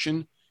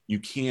reaction, you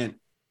can't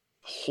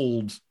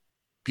hold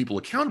people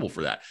accountable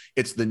for that.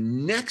 It's the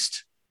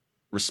next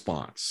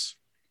response,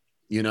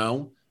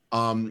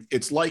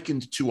 it's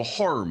likened to a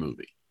horror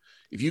movie.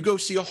 If you go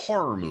see a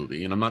horror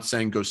movie, and I'm not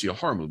saying go see a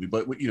horror movie,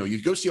 but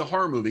you go see a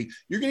horror movie,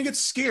 you're going to get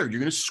scared. You're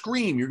going to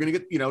scream. You're going to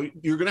get,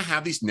 you're going to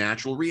have these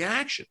natural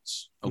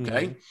reactions.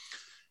 Okay.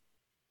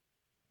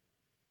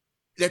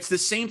 That's the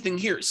same thing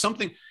here.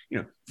 Something,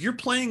 if you're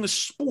playing a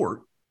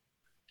sport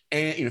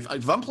and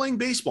if I'm playing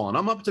baseball and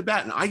I'm up to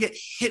bat and I get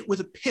hit with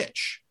a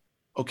pitch,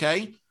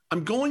 okay,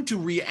 I'm going to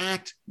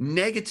react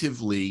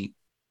negatively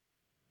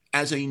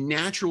as a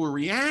natural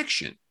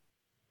reaction.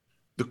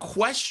 The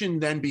question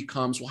then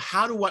becomes, well,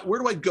 where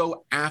do I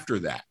go after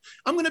that?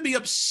 I'm going to be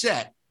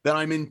upset that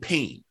I'm in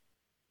pain.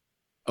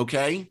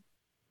 Okay.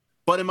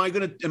 But am I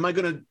going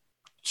to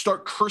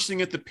start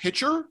cursing at the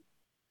pitcher?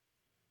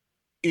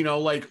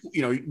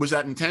 Was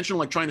that intentional?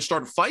 Like trying to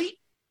start a fight?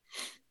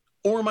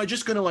 Or am I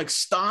just going to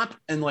stop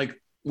and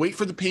wait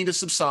for the pain to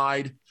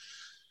subside,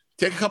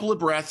 take a couple of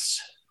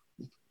breaths,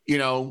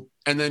 and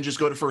then just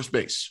go to first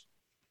base?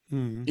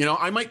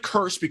 I might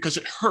curse because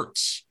it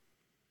hurts.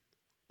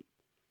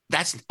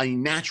 that's a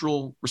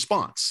natural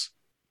response.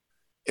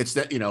 It's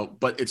that,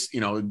 but it's,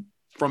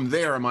 from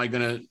there, am I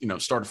going to,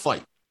 start a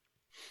fight?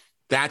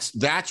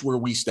 That's where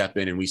we step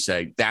in and we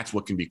say, that's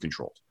what can be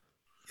controlled.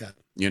 Yeah.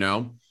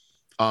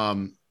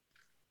 And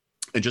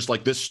just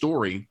like this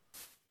story,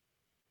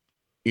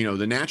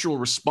 the natural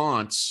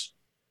response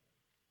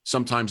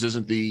sometimes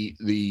isn't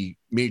the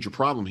major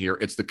problem here.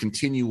 It's the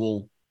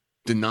continual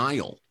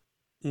denial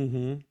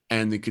and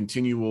the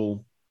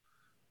continual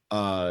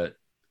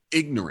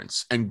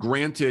ignorance. And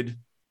granted,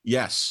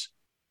 yes,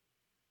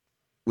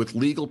 with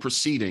legal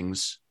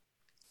proceedings,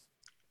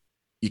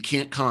 you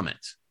can't comment.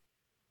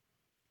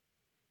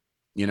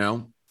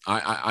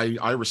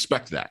 I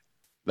respect that.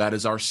 That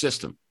is our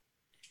system.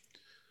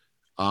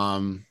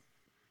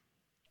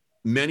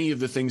 Many of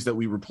the things that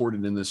we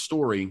reported in this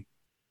story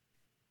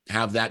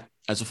have that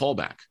as a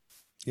fallback.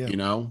 Yeah.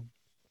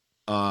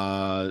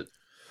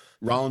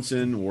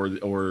 Rollinson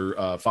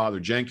or Father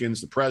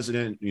Jenkins, the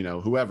president,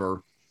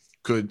 whoever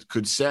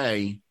could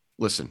say,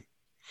 listen,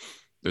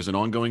 there's an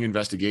ongoing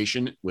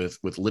investigation with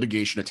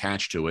litigation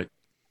attached to it.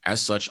 As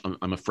such,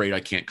 I'm afraid I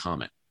can't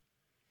comment.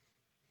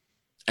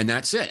 And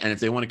that's it. And if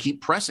they want to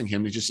keep pressing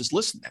him, they just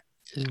listen.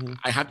 You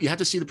have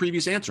to see the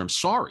previous answer. I'm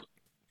sorry.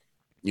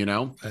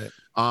 Right.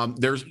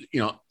 There's,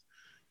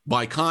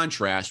 by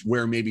contrast,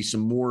 where maybe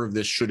some more of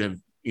this should have,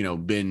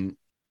 been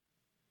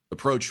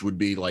approached would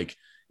be like,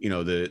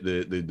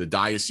 the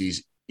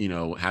diocese,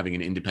 having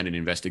an independent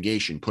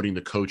investigation, putting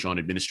the coach on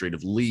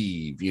administrative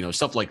leave,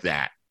 stuff like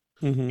that.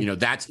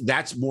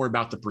 That's more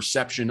about the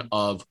perception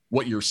of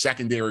what your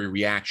secondary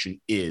reaction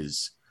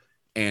is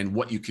and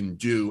what you can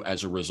do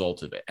as a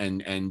result of it.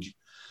 And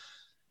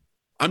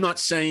I'm not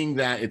saying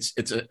that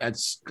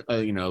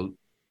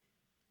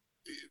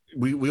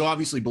we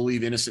obviously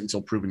believe innocent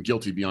until proven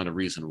guilty beyond a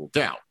reasonable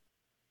doubt.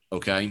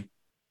 Okay.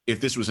 If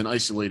this was an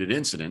isolated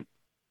incident,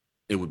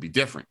 it would be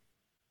different.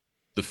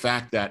 The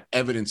fact that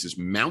evidence is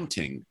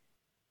mounting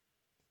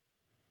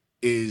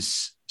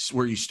is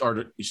where you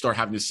start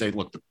having to say,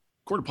 look, the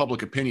court of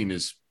public opinion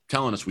is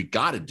telling us we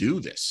got to do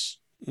this.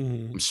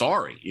 I'm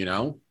sorry,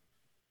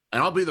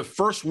 and I'll be the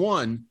first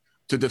one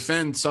to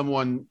defend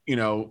someone,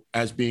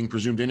 as being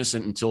presumed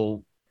innocent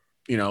until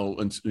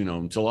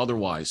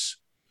otherwise.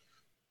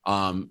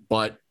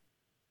 But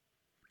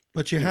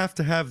you have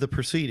to have the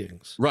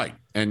proceedings. Right.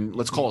 And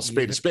let's call a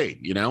spade a spade,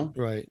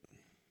 Right.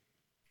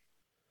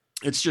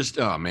 It's just,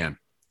 oh man,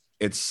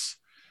 it's,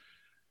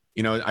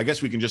 I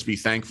guess we can just be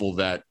thankful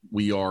that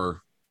we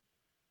are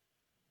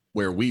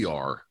where we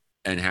are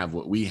and have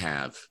what we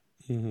have,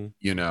 and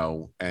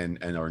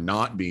are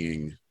not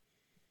being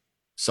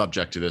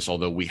subject to this,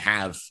 although we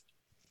have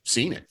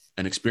seen it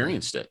and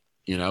experienced it.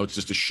 It's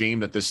just a shame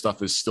that this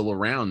stuff is still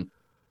around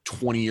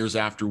 20 years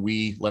after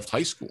we left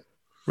high school.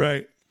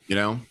 Right.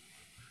 Yeah.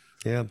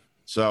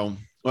 So,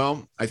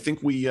 well, I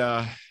think we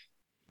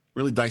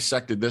really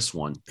dissected this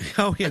one.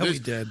 Oh yeah, we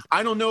did.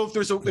 I don't know if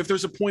there's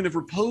a point of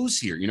repose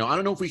here. I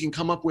don't know if we can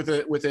come up with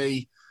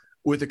a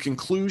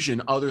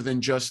conclusion other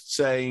than just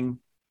saying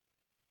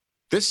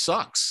this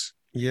sucks.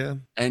 Yeah.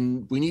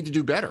 And we need to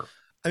do better.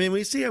 I mean,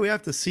 we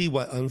have to see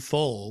what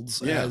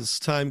unfolds as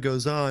time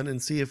goes on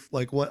and see if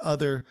what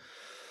other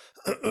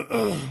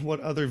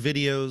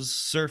videos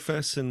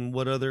surface and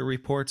what other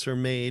reports are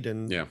made.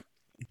 And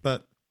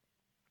but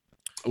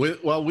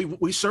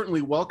we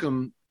certainly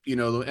welcome,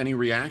 any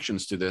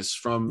reactions to this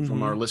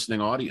from our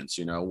listening audience.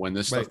 When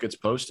this stuff gets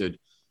posted,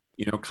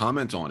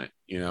 comment on it,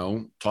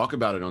 talk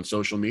about it on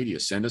social media,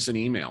 send us an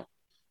email.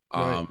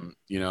 We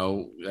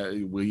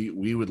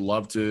would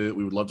love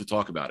to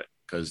talk about it,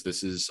 because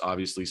this is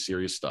obviously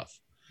serious stuff.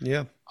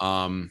 Yeah.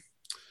 Well,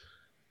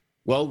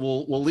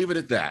 we'll leave it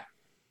at that.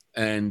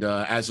 And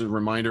as a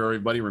reminder,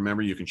 everybody,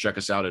 remember, you can check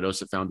us out at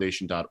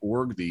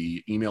osipfoundation.org.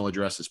 The email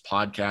address is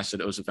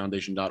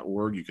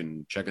podcast@osipfoundation.org. You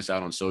can check us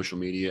out on social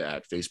media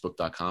at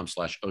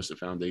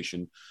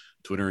facebook.com/osipfoundation,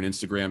 Twitter and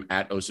Instagram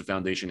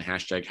 @osipfoundation,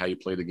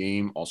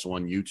 #HowYouPlayTheGame. Also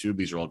on YouTube.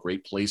 These are all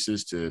great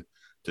places to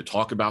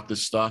talk about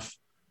this stuff.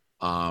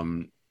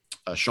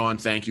 Sean,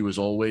 thank you as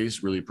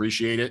always. Really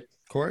appreciate it.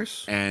 Of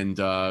course. And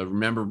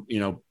remember,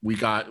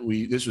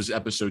 this was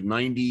episode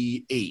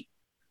 98.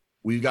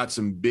 We've got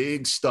some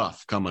big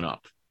stuff coming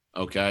up.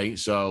 Okay.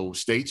 So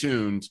stay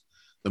tuned.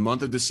 The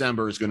month of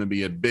December is going to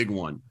be a big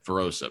one for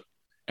OSIP.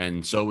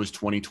 And so is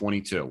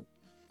 2022.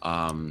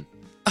 All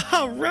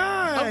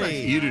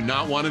right. You do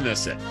not want to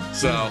miss it.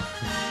 So,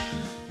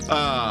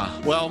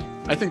 well,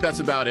 I think that's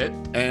about it.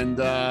 And,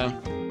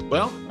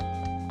 well,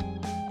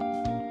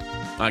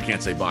 I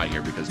can't say bye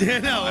here because I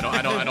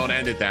don't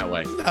end it that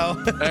way.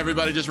 No.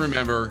 Everybody just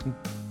remember,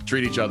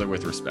 treat each other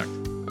with respect.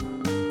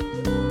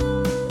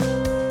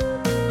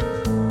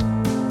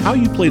 How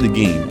You Play the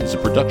Game is a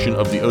production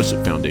of the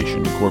OSIP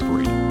Foundation,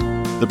 Incorporated.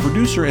 The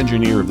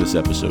producer-engineer of this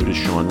episode is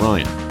Sean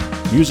Ryan.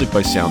 Music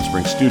by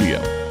Soundspring Studio.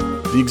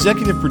 The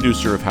executive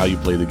producer of How You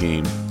Play the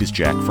Game is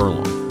Jack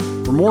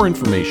Furlong. For more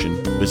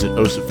information, visit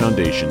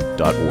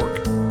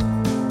osipfoundation.org.